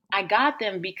I got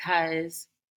them because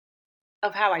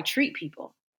of how I treat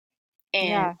people and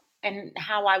Yeah. and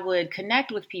how I would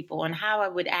connect with people and how I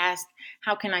would ask,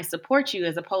 how can I support you,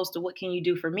 as opposed to what can you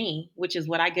do for me, which is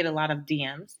what I get a lot of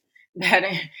DMs that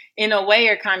in a way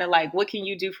are kind of like, what can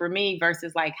you do for me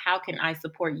versus like, how can I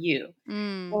support you?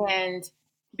 Mm. And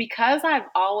because I've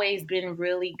always been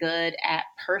really good at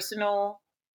personal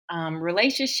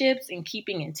relationships and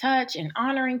keeping in touch and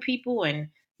honoring people and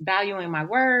valuing my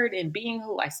word and being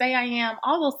who I say I am,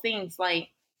 all those things, like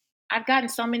I've gotten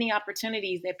so many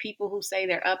opportunities that people who say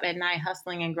they're up at night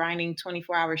hustling and grinding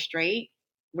 24 hours straight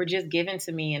were just given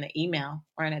to me in an email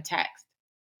or in a text.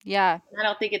 Yeah. I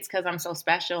don't think it's because I'm so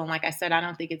special. And like I said, I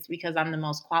don't think it's because I'm the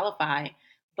most qualified,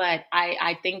 but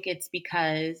I think it's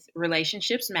because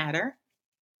relationships matter.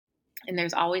 And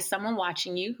there's always someone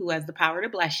watching you who has the power to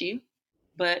bless you.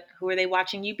 But who are they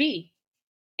watching you be?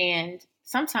 And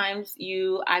sometimes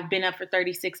I've been up for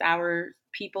 36 hours.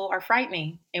 People are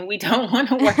frightening and we don't want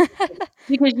to work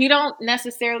because you don't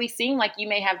necessarily seem like you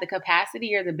may have the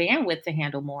capacity or the bandwidth to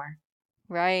handle more.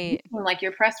 You Right. seem like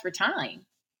you're pressed for time.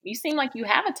 You seem like you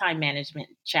have a time management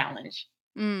challenge.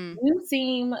 Mm. You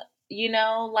seem,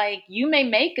 like you may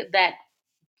make that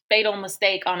fatal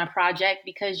mistake on a project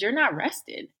because you're not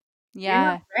rested. You're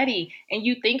not Yeah. ready. And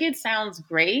you think it sounds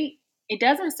great. It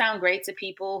doesn't sound great to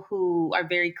people who are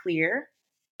very clear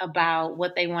about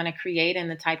what they want to create and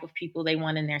the type of people they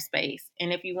want in their space.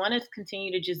 And if you want to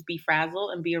continue to just be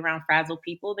frazzled and be around frazzled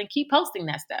people, then keep posting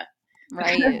that stuff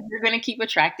because Right. you're going to keep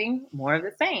attracting more of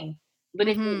the same. But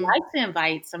if you Mhm. like to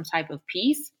invite some type of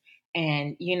peace,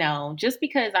 and just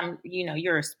because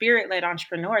you're a spirit led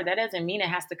entrepreneur, that doesn't mean it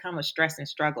has to come with stress and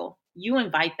struggle. You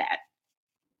invite that.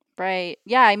 Right.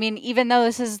 Yeah, I mean, even though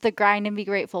this is the Grind and Be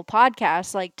Grateful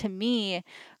podcast, like to me,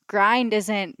 grind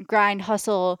isn't grind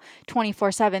hustle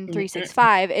 24/7 Mm-mm.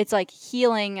 365. It's like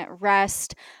healing,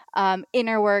 rest,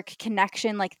 inner work,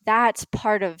 connection, like that's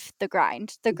part of the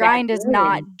grind. The That grind is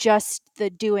not is. just the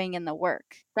doing and the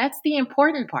work. That's the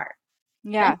important part.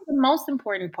 That's Yeah. the most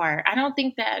important part. I don't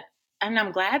think that, and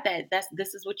I'm glad that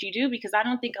this is what you do, because I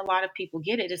don't think a lot of people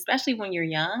get it, especially when you're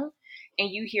young and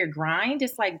you hear grind.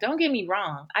 It's like, don't get me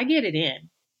wrong, I get it in.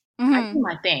 I do Mhm.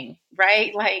 my thing,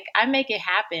 right? Like I make it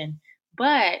happen,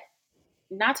 but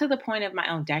not to the point of my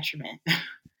own detriment.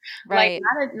 Like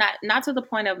Right. not to the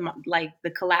point of like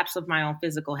the collapse of my own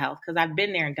physical health, because I've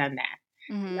been there and done that.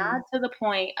 Mhm. Not to the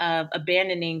point of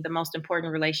abandoning the most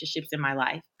important relationships in my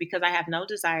life, because I have no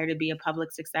desire to be a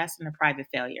public success and a private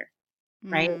failure,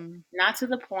 right? Mm. Not to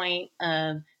the point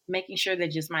of making sure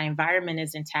that just my environment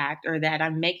is intact, or that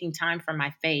I'm making time for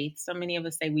my faith. So many of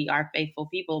us say we are faithful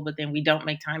people, but then we don't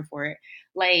make time for it.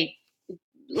 Like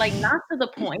not to the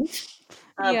point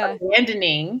of Yeah.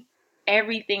 abandoning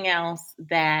everything else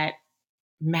that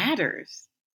matters.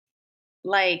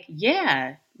 Like,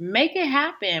 yeah, make it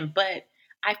happen. But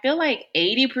I feel like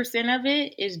 80% of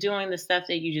it is doing the stuff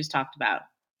that you just talked about.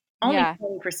 Only Yeah.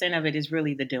 20% of it is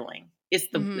really the doing. It's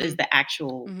Mhm. the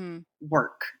actual Mhm.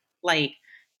 work. Like,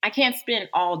 I can't spend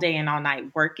all day and all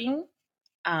night working.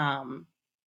 Um,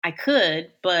 I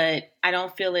could, but I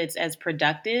don't feel it's as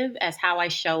productive as how I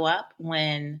show up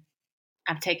when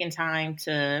I've taken time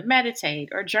to meditate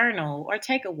or journal or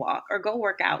take a walk or go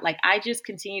work out. Like I just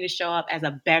continue to show up as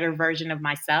a better version of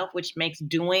myself, which makes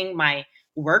doing my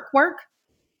work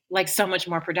like so much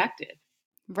more productive.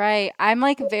 Right. I'm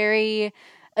like very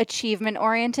achievement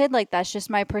oriented. Like that's just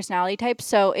my personality type.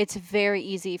 So it's very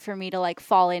easy for me to like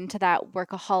fall into that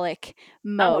workaholic Oh,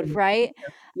 mode, right?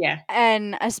 yeah.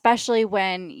 And especially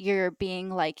when you're being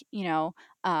like,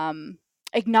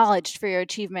 acknowledged for your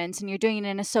achievements and you're doing it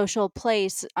in a social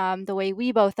place, the way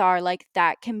we both are, like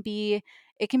that can be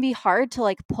it can be hard to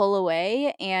like pull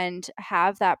away and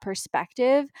have that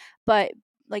perspective, but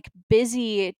like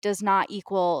busy does not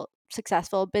equal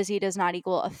successful, busy does not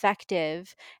equal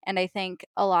effective. And I think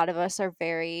a lot of us are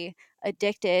very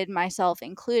addicted, myself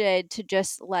included, to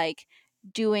just like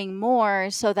doing more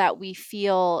so that we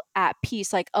feel at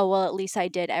peace, like, oh well, at least I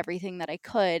did everything that I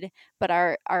could. But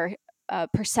our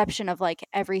perception of like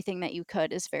everything that you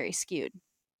could is very skewed.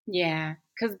 Yeah.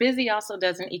 Because busy also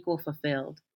doesn't equal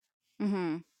fulfilled.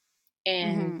 Mhm.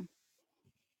 And Mhm.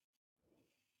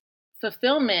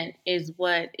 fulfillment is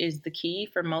what is the key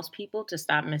for most people to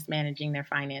stop mismanaging their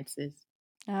finances.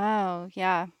 Oh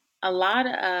yeah. A lot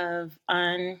of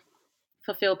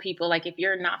unfulfilled people, like if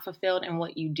you're not fulfilled in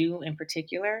what you do in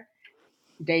particular,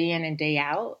 day in and day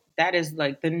out, that is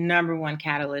like the number one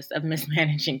catalyst of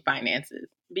mismanaging finances,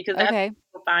 because that's Okay. when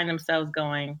people find themselves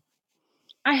going,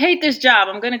 I hate this job.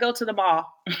 I'm going to go to the mall.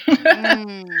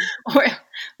 Mm. Or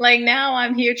like now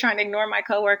I'm here trying to ignore my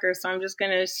coworkers. So I'm just going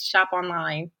to shop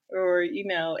online, or,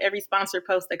 every sponsor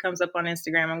post that comes up on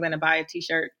Instagram, I'm going to buy a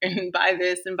t-shirt and buy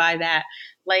this and buy that.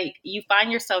 Like you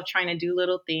find yourself trying to do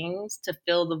little things to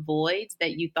fill the voids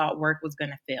that you thought work was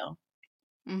going to fill.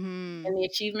 Mhm. And the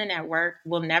achievement at work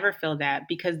will never fill that,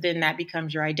 because then that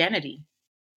becomes your identity.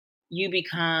 You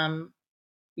become,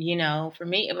 for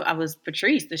me, I was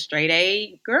Patrice, the straight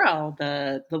A girl,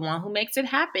 the one who makes it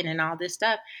happen and all this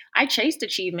stuff. I chased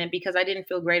achievement because I didn't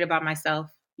feel great about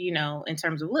myself, in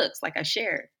terms of looks, like I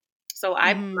shared. So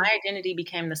Mhm. my identity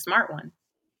became the smart one.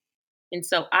 And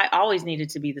so I always needed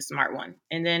to be the smart one.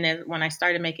 And then when I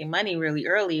started making money really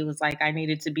early, it was like I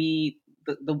needed to be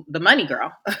the money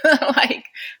girl. Like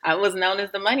I was known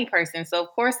as the money person. So of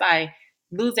course I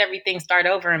lose everything, start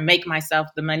over, and make myself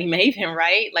the money maven,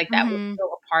 right? Like that was Mhm.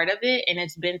 still a part of it. And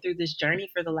it's been through this journey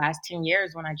for the last 10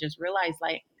 years when I just realized,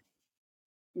 like,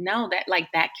 no,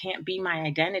 that can't be my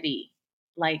identity.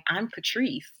 Like I'm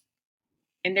Patrice.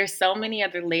 And there's so many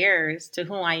other layers to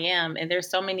who I am. And there's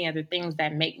so many other things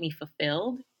that make me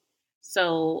fulfilled.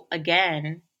 So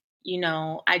again,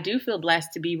 I do feel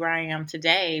blessed to be where I am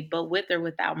today, but with or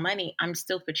without money, I'm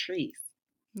still Patrice.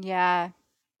 Yeah.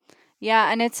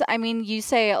 Yeah, and I mean, you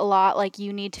say a lot like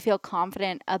you need to feel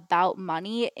confident about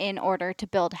money in order to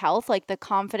build health. Like the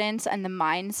confidence and the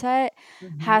mindset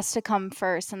Mhm. has to come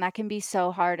first. And that can be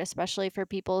so hard, especially for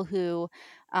people who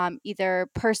either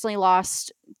personally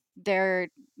lost their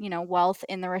wealth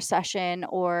in the recession,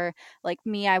 or like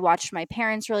me, I watched my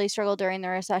parents really struggle during the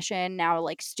recession. Now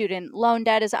like student loan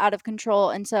debt is out of control,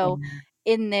 and so Yeah.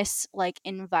 in this like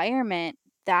environment,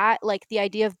 that like the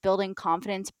idea of building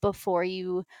confidence before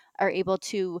you are able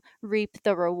to reap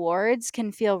the rewards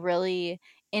can feel really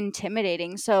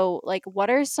intimidating. So, like, what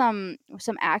are some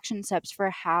action steps for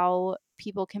how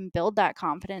people can build that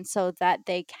confidence so that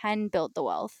they can build the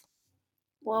wealth?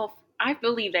 Well, I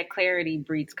believe that clarity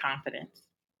breeds confidence.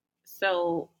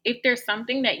 So, if there's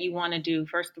something that you want to do,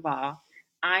 first of all,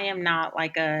 I am not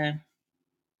like I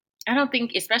don't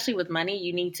think, especially with money,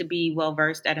 you need to be well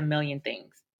versed at a million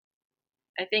things.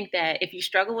 I think that if you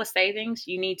struggle with savings,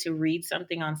 you need to read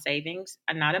something on savings,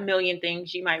 and not a million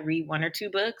things. You might read one or two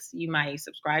books. You might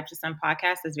subscribe to some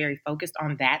podcast that's very focused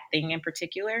on that thing in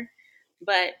particular.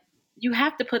 But you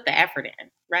have to put the effort in,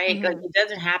 right? Like Mhm. it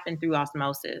doesn't happen through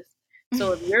osmosis.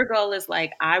 So if your goal is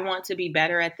like, I want to be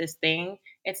better at this thing,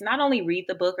 it's not only read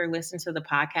the book or listen to the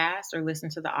podcast or listen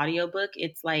to the audiobook,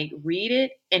 it's like read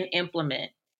it and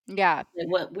implement. Yeah.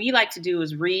 What we like to do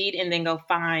is read and then go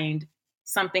find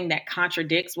something that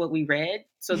contradicts what we read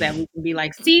so that we can be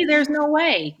like, see, there's no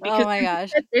way Oh because my they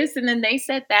gosh. said this and then they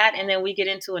said that. And then we get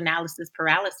into analysis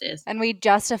paralysis. And we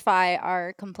justify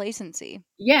our complacency.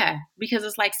 Yeah, because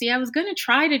it's like, see, I was going to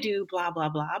try to do blah, blah,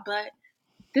 blah, but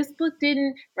this book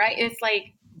didn't, right? It's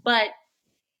like, but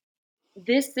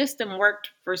this system worked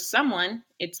for someone,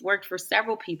 it's worked for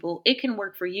several people. It can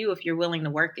work for you if you're willing to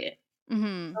work it.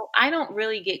 Mhm. So I don't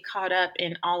really get caught up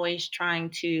in always trying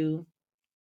to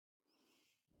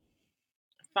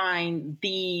find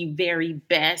the very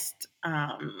best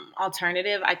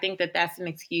alternative. I think that that's an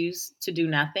excuse to do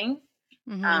nothing.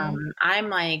 Mhm. I'm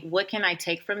like, what can I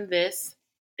take from this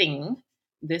thing,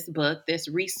 this book, this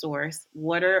resource?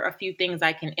 What are a few things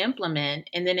I can implement?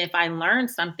 And then if I learn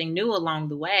something new along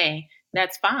the way,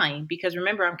 that's fine. Because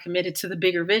remember, I'm committed to the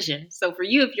bigger vision. So for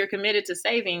you, if you're committed to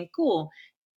saving, cool.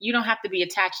 You don't have to be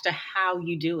attached to how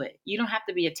you do it. You don't have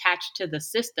to be attached to the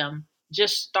system.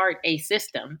 Just start a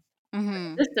system.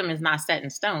 Mhm. The system is not set in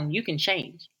stone. You can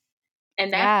change.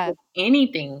 And that's Yeah. with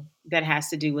anything that has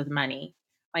to do with money.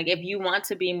 Like if you want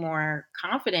to be more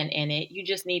confident in it, you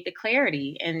just need the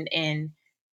clarity and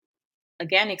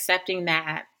again accepting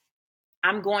that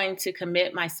I'm going to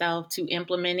commit myself to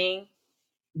implementing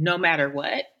no matter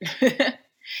what. And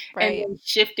Right. then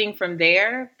shifting from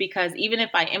there because even if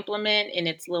I implement and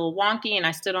it's a little wonky and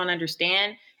I still don't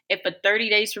understand, if for 30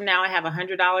 days from now I have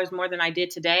 $100 more than I did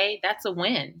today, that's a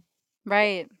win.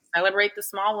 Right. Celebrate the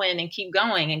small win and keep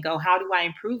going and go, how do I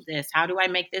improve this? How do I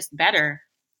make this better?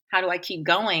 How do I keep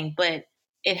going? But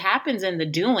it happens in the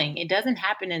doing. It doesn't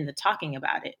happen in the talking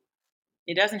about it.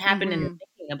 It doesn't happen in the Mhm.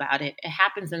 thinking about it. It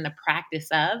happens in the practice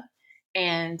of.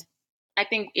 And I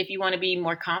think if you want to be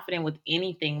more confident with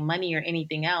anything, money or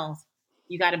anything else,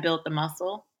 you got to build the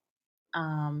muscle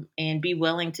and be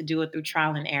willing to do it through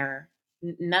trial and error.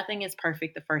 Nothing is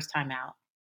perfect the first time out.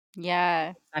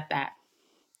 Yeah. At that.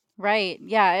 Right.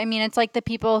 Yeah. I mean, it's like the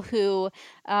people who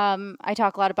I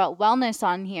talk a lot about wellness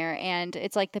on here, and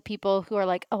it's like the people who are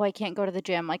like, oh, I can't go to the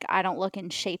gym. Like, I don't look in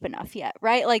shape enough yet.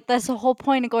 Right. Like, that's the whole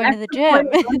point of going to That's the the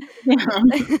point gym. of going to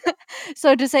the gym.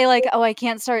 So to say like, oh, I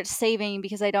can't start saving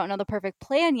because I don't know the perfect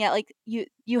plan yet, like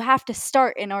you have to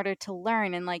start in order to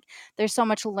learn. And like there's so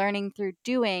much learning through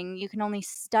doing. You can only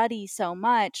study so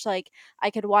much. Like I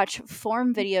could watch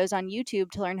form videos on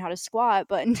YouTube to learn how to squat,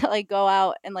 but until I go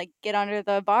out and like get under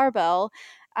the barbell,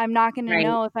 I'm not going to Right.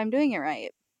 know if I'm doing it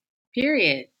right.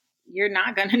 Period. You're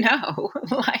not gonna know.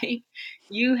 Like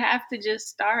you have to just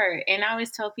start. And I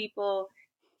always tell people,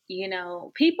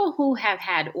 people who have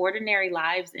had ordinary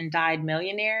lives and died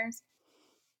millionaires,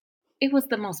 it was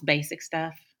the most basic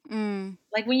stuff. Mm,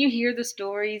 Like when you hear the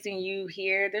stories and you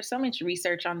hear there's so much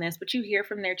research on this, but you hear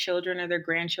from their children or their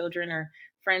grandchildren or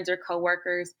friends or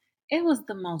coworkers, it was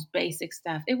the most basic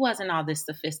stuff. It wasn't all this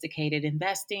sophisticated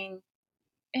investing.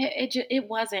 It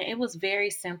wasn't. It was very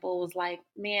simple. It was like,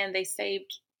 man, they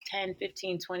saved 10,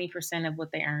 15, 20% of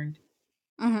what they earned.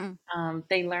 hmm.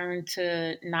 They learned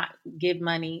to not give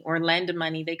money or lend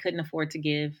money they couldn't afford to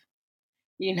give.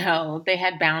 They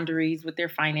had boundaries with their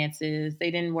finances. They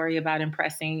didn't worry about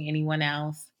impressing anyone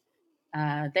else.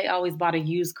 They always bought a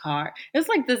used car. It's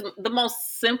like this the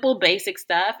most simple, basic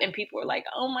stuff, and people are like,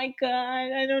 "Oh my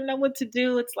god, I don't know what to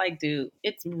do." It's like, dude,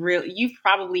 it's real. You've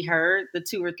probably heard the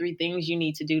 2 or 3 things you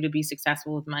need to do to be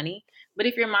successful with money, but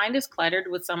if your mind is cluttered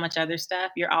with so much other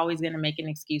stuff, you're always going to make an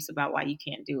excuse about why you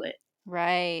can't do it.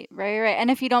 Right, right, right, and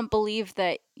if you don't believe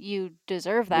that you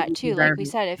deserve That that you too, like deserve we it.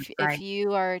 said, That's if right.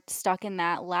 you are stuck in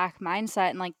that lack mindset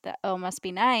and like the, "Oh, must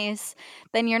be nice,"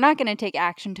 then you're not gonna take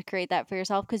action to create that for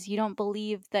yourself because you don't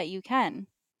believe that you can.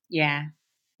 Yeah,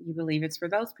 you believe it's for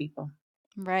those people.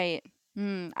 Right.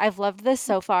 I've loved this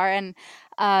so far, and,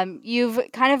 you've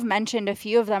kind of mentioned a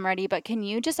few of them already, but can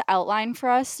you just outline for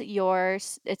us your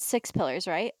s it's 6 pillars,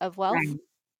 right, of wealth? Right.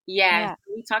 Yes, Yeah.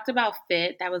 we talked about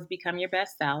fit, that was become your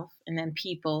best self, and then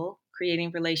people,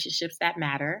 creating relationships that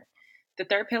matter. The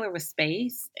third pillar was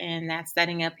space, and that's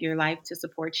setting up your life to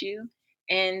support you.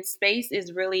 And space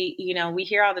is really, we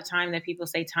hear all the time that people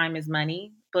say time is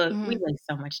money, but we Mhm. waste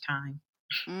so much time.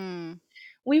 Mm.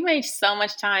 We waste so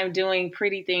much time doing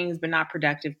pretty things, but not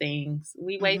productive things.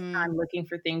 We waste Mhm. time looking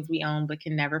for things we own, but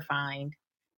can never find.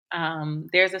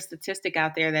 There's a statistic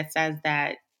out there that says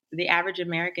that the average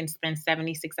American spends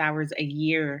 76 hours a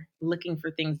year looking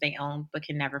for things they own but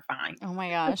can never find. Oh my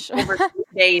That's gosh. over 3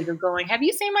 days of going, "Have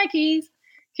you seen my keys?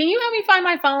 Can you help me find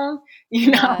my phone?"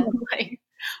 You know, Yeah. like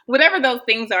whatever those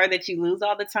things are that you lose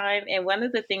all the time. And one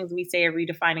of the things we say at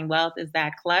Redefining Wealth is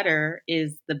that clutter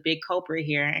is the big culprit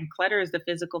here. And clutter is the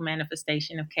physical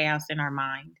manifestation of chaos in our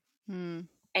mind. Mm.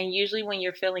 And usually, when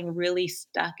you're feeling really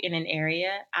stuck in an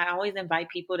area, I always invite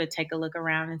people to take a look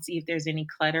around and see if there's any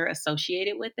clutter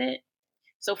associated with it.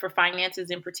 So, for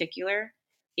finances in particular,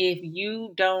 if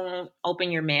you don't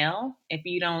open your mail, if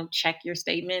you don't check your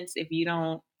statements, if you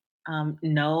don't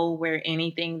know where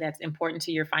anything that's important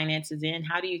to your finances in,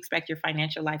 how do you expect your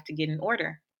financial life to get in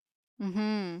order?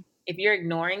 Mhm. If you're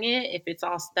ignoring it, if it's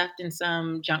all stuffed in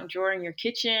some junk drawer in your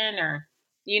kitchen or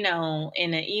in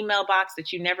an email box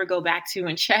that you never go back to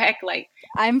and check, like,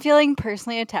 I'm feeling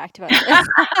personally attacked about this.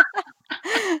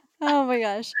 Oh my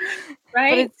gosh.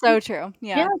 But right? it's so true.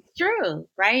 Yeah, Yeah. it's true,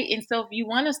 right? And so if you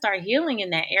wanna start healing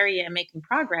in that area and making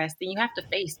progress, then you have to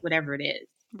face whatever it is.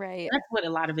 Right. That's what a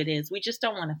lot of it is. We just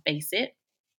don't wanna face it,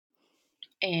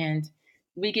 and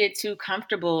we get too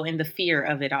comfortable in the fear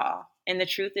of it all. And the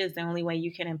truth is the only way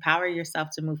you can empower yourself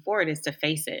to move forward is to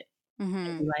face it.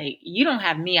 And Mhm. be like, "You don't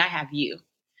have me, I have you."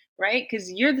 Right?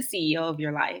 Because you're the CEO of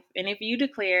your life. And if you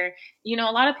declare, a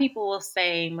lot of people will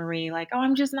say, Marie, like, "Oh,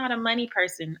 I'm just not a money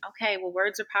person." Okay, well,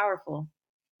 words are powerful.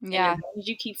 And as Yeah. long as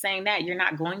you keep saying that, you're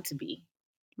not going to be.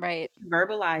 Right. You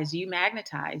verbalize, you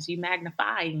magnetize, you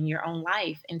magnify in your own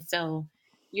life. And so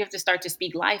you have to start to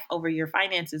speak life over your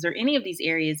finances or any of these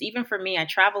areas. Even for me, I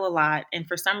travel a lot. And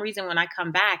for some reason, when I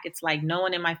come back, it's like no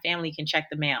one in my family can check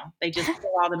the mail. They just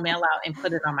pull all the mail out and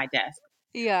put it on my desk.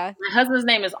 Yeah. My husband's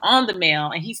name is on the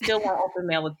mail, and he still won't open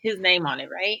mail with his name on it,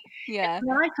 right? And Yeah. so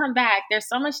when I come back, there's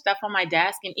so much stuff on my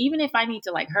desk, and even if I need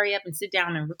to, like, hurry up and sit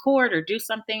down and record or do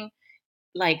something,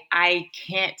 like, I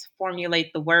can't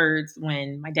formulate the words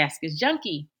when my desk is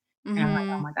junky. And I'm like,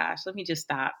 "Oh Mhm. my gosh, let me just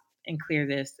stop and clear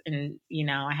this." And,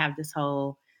 I have this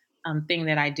whole, thing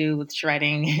that I do with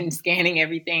shredding and scanning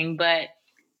everything, but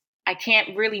I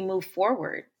can't really move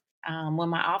forward. When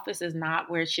my office is not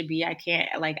where it should be, I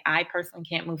personally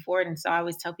can't move forward. And so I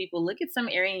always tell people, look at some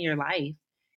area in your life.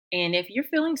 And if you're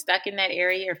feeling stuck in that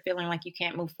area or feeling like you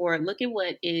can't move forward, look at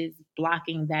what is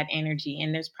blocking that energy.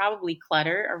 And there's probably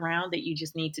clutter around that you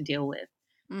just need to deal with.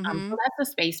 So Mhm. that's the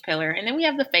space pillar, and then we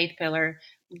have the faith pillar,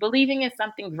 believing in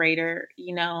something greater.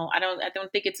 I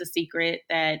don't think it's a secret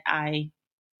that I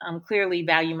clearly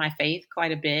value my faith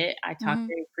quite a bit. I talk Mhm.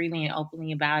 very freely and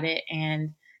openly about it,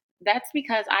 and that's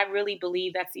because I really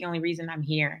believe that's the only reason I'm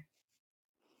here.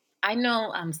 I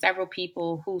know several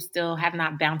people who still have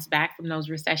not bounced back from those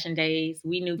recession days.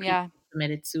 We knew people Yeah. who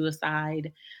committed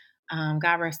suicide.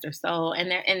 God rest their soul.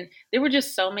 And there were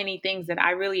just so many things that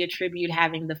I really attribute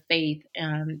having the faith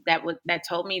that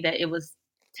told me that it was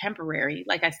temporary.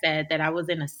 Like I said, that I was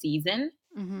in a season,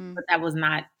 Mhm. but that was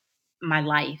not my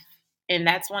life. And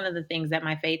that's one of the things that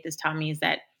my faith has taught me is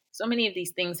that so many of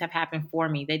these things have happened for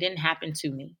me. They didn't happen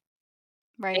to me.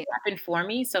 They Right. happened for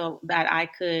me so that I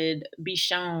could be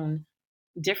shown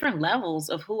different levels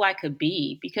of who I could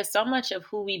be because so much of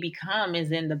who we become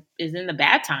is in the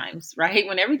bad times, right?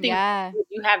 When everything's Yeah. good,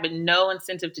 you have no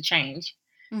incentive to change.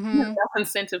 You have Mhm. no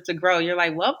incentive to grow. You're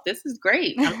like, well, this is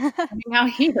great. I'm hanging out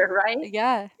here, right?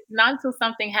 Yeah. It's not until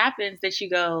something happens that you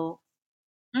go,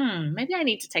 maybe I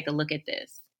need to take a look at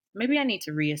this. Maybe I need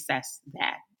to reassess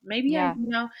that. Maybe Yeah.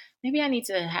 maybe I need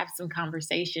to have some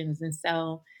conversations. And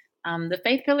so The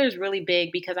faith pillar is really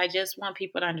big because I just want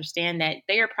people to understand that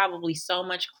they are probably so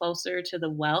much closer to the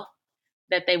wealth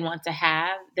that they want to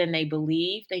have than they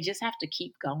believe. They just have to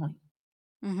keep going.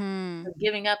 Mhm. 'Cause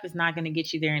giving up is not going to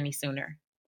get you there any sooner.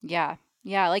 Yeah.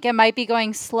 Yeah, like, it might be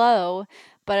going slow,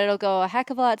 but it'll go a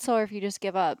heck of a lot slower if you just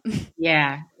give up.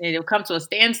 Yeah, it'll come to a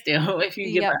standstill if you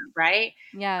give Yep. up, right?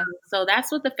 Yeah. So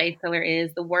that's what the faith pillar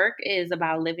is. The work is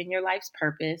about living your life's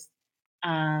purpose.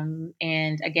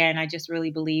 And again, I just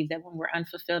really believe that when we're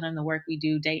unfulfilled in the work we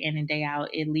do day in and day out,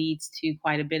 it leads to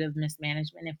quite a bit of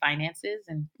mismanagement in finances.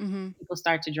 And Mhm. people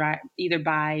start to either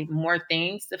buy more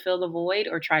things to fill the void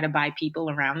or try to buy people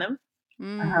around them,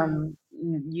 Mm.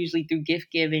 usually through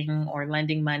gift giving or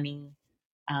lending money,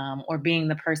 or being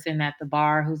the person at the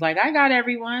bar who's like, I got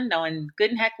everyone, knowing good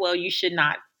and heck well you should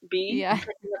not be Yeah.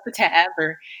 picking up the tab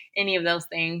or any of those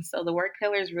things. So the work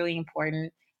pillar is really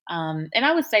important. And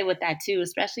I would say with that too,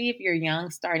 especially if you're young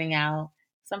starting out,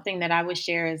 something that I would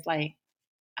share is like,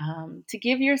 to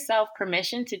give yourself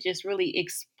permission to just really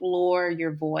explore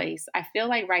your voice. I feel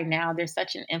like right now there's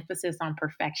such an emphasis on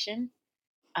perfection.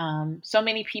 So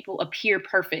many people appear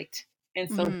perfect in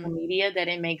social Mhm. media that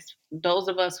it makes those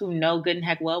of us who know good and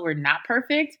heck well we're not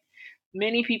perfect.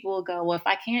 Many people will go, well, if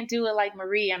I can't do it like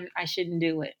Marie, I shouldn't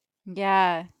do it.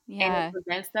 Yeah. And it Yeah.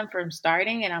 prevents them from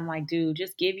starting. And I'm like, dude,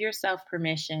 just give yourself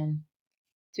permission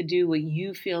to do what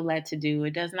you feel led to do.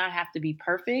 It does not have to be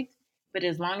perfect, but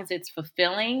as long as it's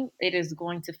fulfilling, it is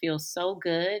going to feel so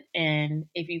good. And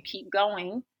if you keep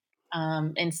going,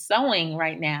 and sowing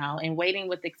right now and waiting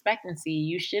with expectancy,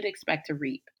 you should expect to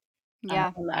reap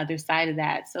Yeah. on the other side of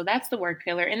that. So that's the work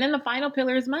pillar. And then the final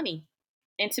pillar is money.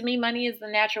 And to me, money is the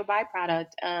natural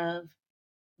byproduct of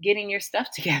getting your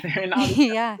stuff together and all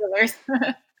these Yeah. other pillars.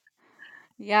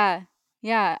 Yeah.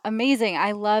 Yeah, amazing.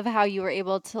 I love how you were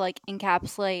able to like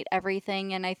encapsulate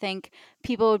everything. And I think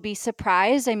people would be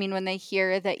surprised. I mean, when they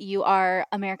hear that you are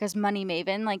America's money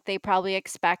maven, like they probably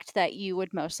expect that you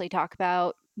would mostly talk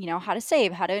about, how to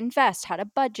save, how to invest, how to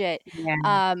budget.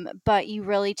 Yeah. But you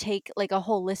really take like a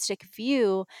holistic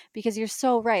view because you're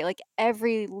so right. Like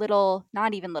every little,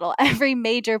 not even little, every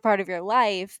major part of your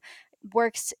life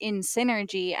works in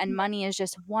synergy, and money is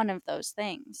just one of those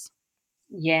things.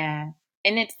 Yeah.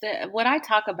 And it's what I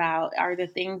talk about are the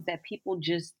things that people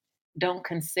just don't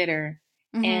consider.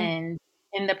 Hmm. And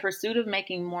in the pursuit of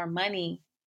making more money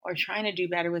or trying to do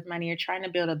better with money or trying to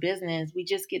build a business, we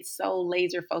just get so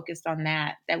laser focused on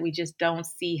that we just don't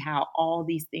see how all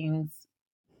these things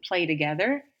play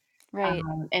together. Right.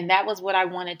 And that was what I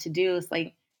wanted to do. It's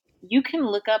like you can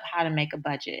look up how to make a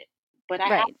budget, but I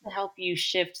have Right. to help you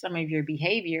shift some of your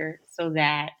behavior so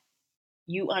that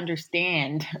you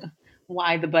understand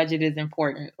why the budget is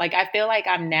important. Like, I feel like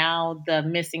I'm now the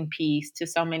missing piece to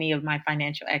so many of my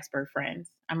financial expert friends.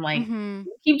 I'm like, Mhm.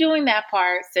 "You keep doing that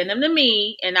part, send them to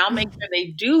me, and I'll make sure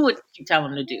they do what you tell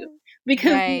them to do."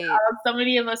 Because Right. so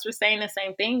many of us were saying the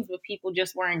same things, but people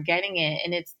just weren't getting it.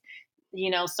 And it's,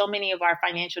 so many of our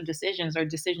financial decisions or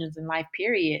decisions in life,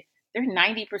 period, they're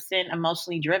 90%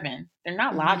 emotionally driven. They're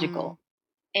not Mhm. logical.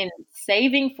 And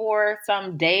saving for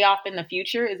some day off in the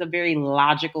future is a very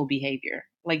logical behavior.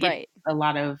 Like it takes Right. a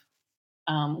lot of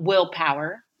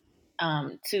willpower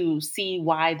to see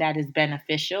why that is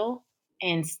beneficial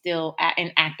and still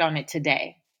and act on it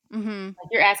today. Mhm.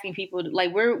 Like you're asking people to,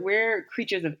 like we're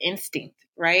creatures of instinct,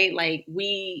 right? Like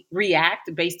we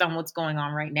react based on what's going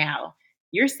on right now.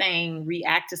 You're saying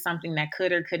react to something that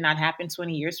could or could not happen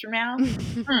 20 years from now.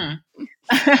 Hmm.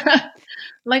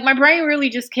 Like my brain really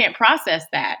just can't process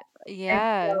that. And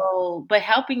Yeah. so, but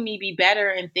helping me be better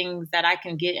in things that I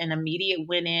can get an immediate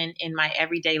win in my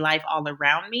everyday life all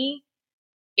around me,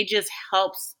 it just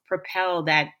helps propel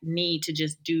that need to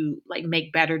just do like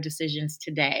make better decisions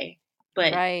today.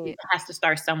 But it Right. has to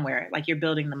start somewhere. Like you're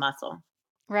building the muscle.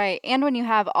 Right. And when you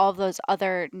have all of those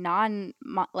other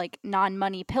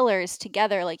non-money pillars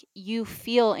together, like you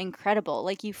feel incredible.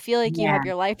 Like you feel like you Yeah. have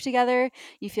your life together,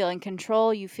 you feel in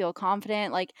control, you feel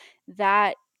confident. Like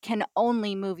that can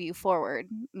only move you forward,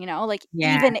 Like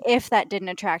Yeah. even if that didn't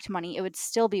attract money, it would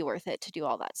still be worth it to do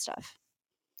all that stuff.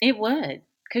 It would,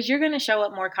 because you're gonna show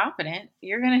up more confident.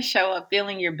 You're gonna show up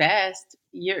feeling your best.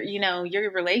 Your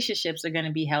relationships are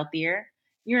gonna be healthier.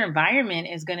 Your environment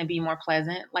is gonna be more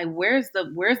pleasant. Like, where's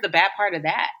the bad part of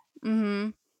that? Mhm.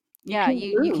 You Yeah, can't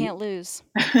you lose. can't lose.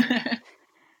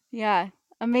 Yeah,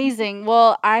 amazing.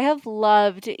 Well, I have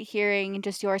loved hearing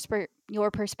just your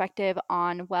perspective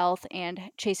on wealth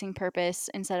and chasing purpose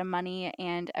instead of money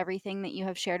and everything that you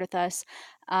have shared with us.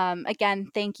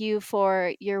 Again, thank you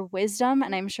for your wisdom,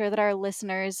 and I'm sure that our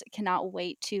listeners cannot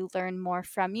wait to learn more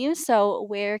from you. So,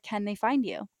 where can they find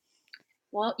you?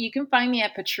 Well, you can find me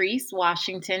at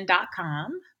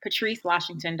patricewashington.com.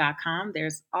 Patricewashington.com.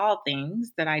 There's all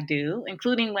things that I do,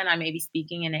 including when I may be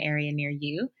speaking in an area near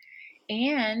you.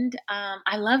 And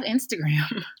I love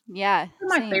Instagram. Yeah,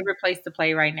 My same. favorite place to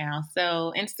play right now.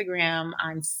 So Instagram,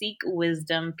 I'm Seek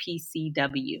Wisdom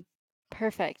PCW.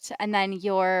 Perfect. And then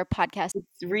your podcast.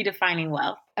 It's redefining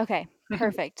wealth. Okay,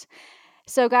 perfect.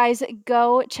 So, guys,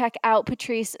 go check out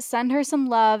Patrice, send her some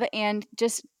love, and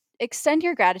just extend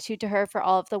your gratitude to her for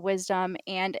all of the wisdom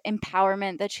and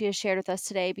empowerment that she has shared with us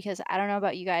today. Because I don't know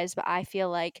about you guys, but I feel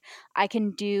like I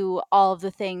can do all of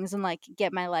the things and like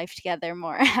get my life together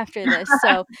more after this.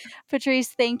 So, Patrice,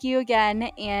 thank you again,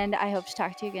 and I hope to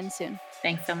talk to you again soon.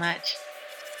 Thanks so much.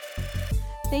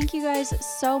 Thank you guys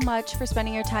so much for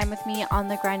spending your time with me on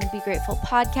the Grind and Be Grateful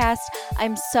podcast.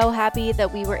 I'm so happy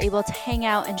that we were able to hang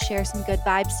out and share some good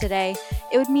vibes today.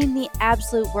 It would mean the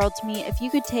absolute world to me if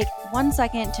you could take 1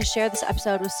 second to share this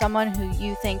episode with someone who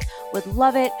you think would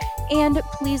love it. And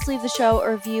please leave the show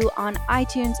a review on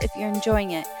iTunes if you're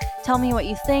enjoying it. Tell me what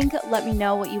you think. Let me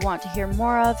know what you want to hear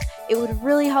more of. It would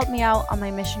really help me out on my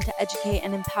mission to educate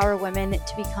and empower women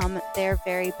to become their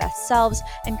very best selves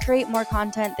and create more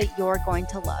content that you're going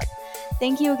to love.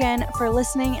 Thank you again for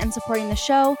listening and supporting the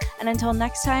show. And until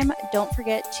next time, don't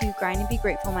forget to grind and be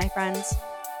grateful, my friends.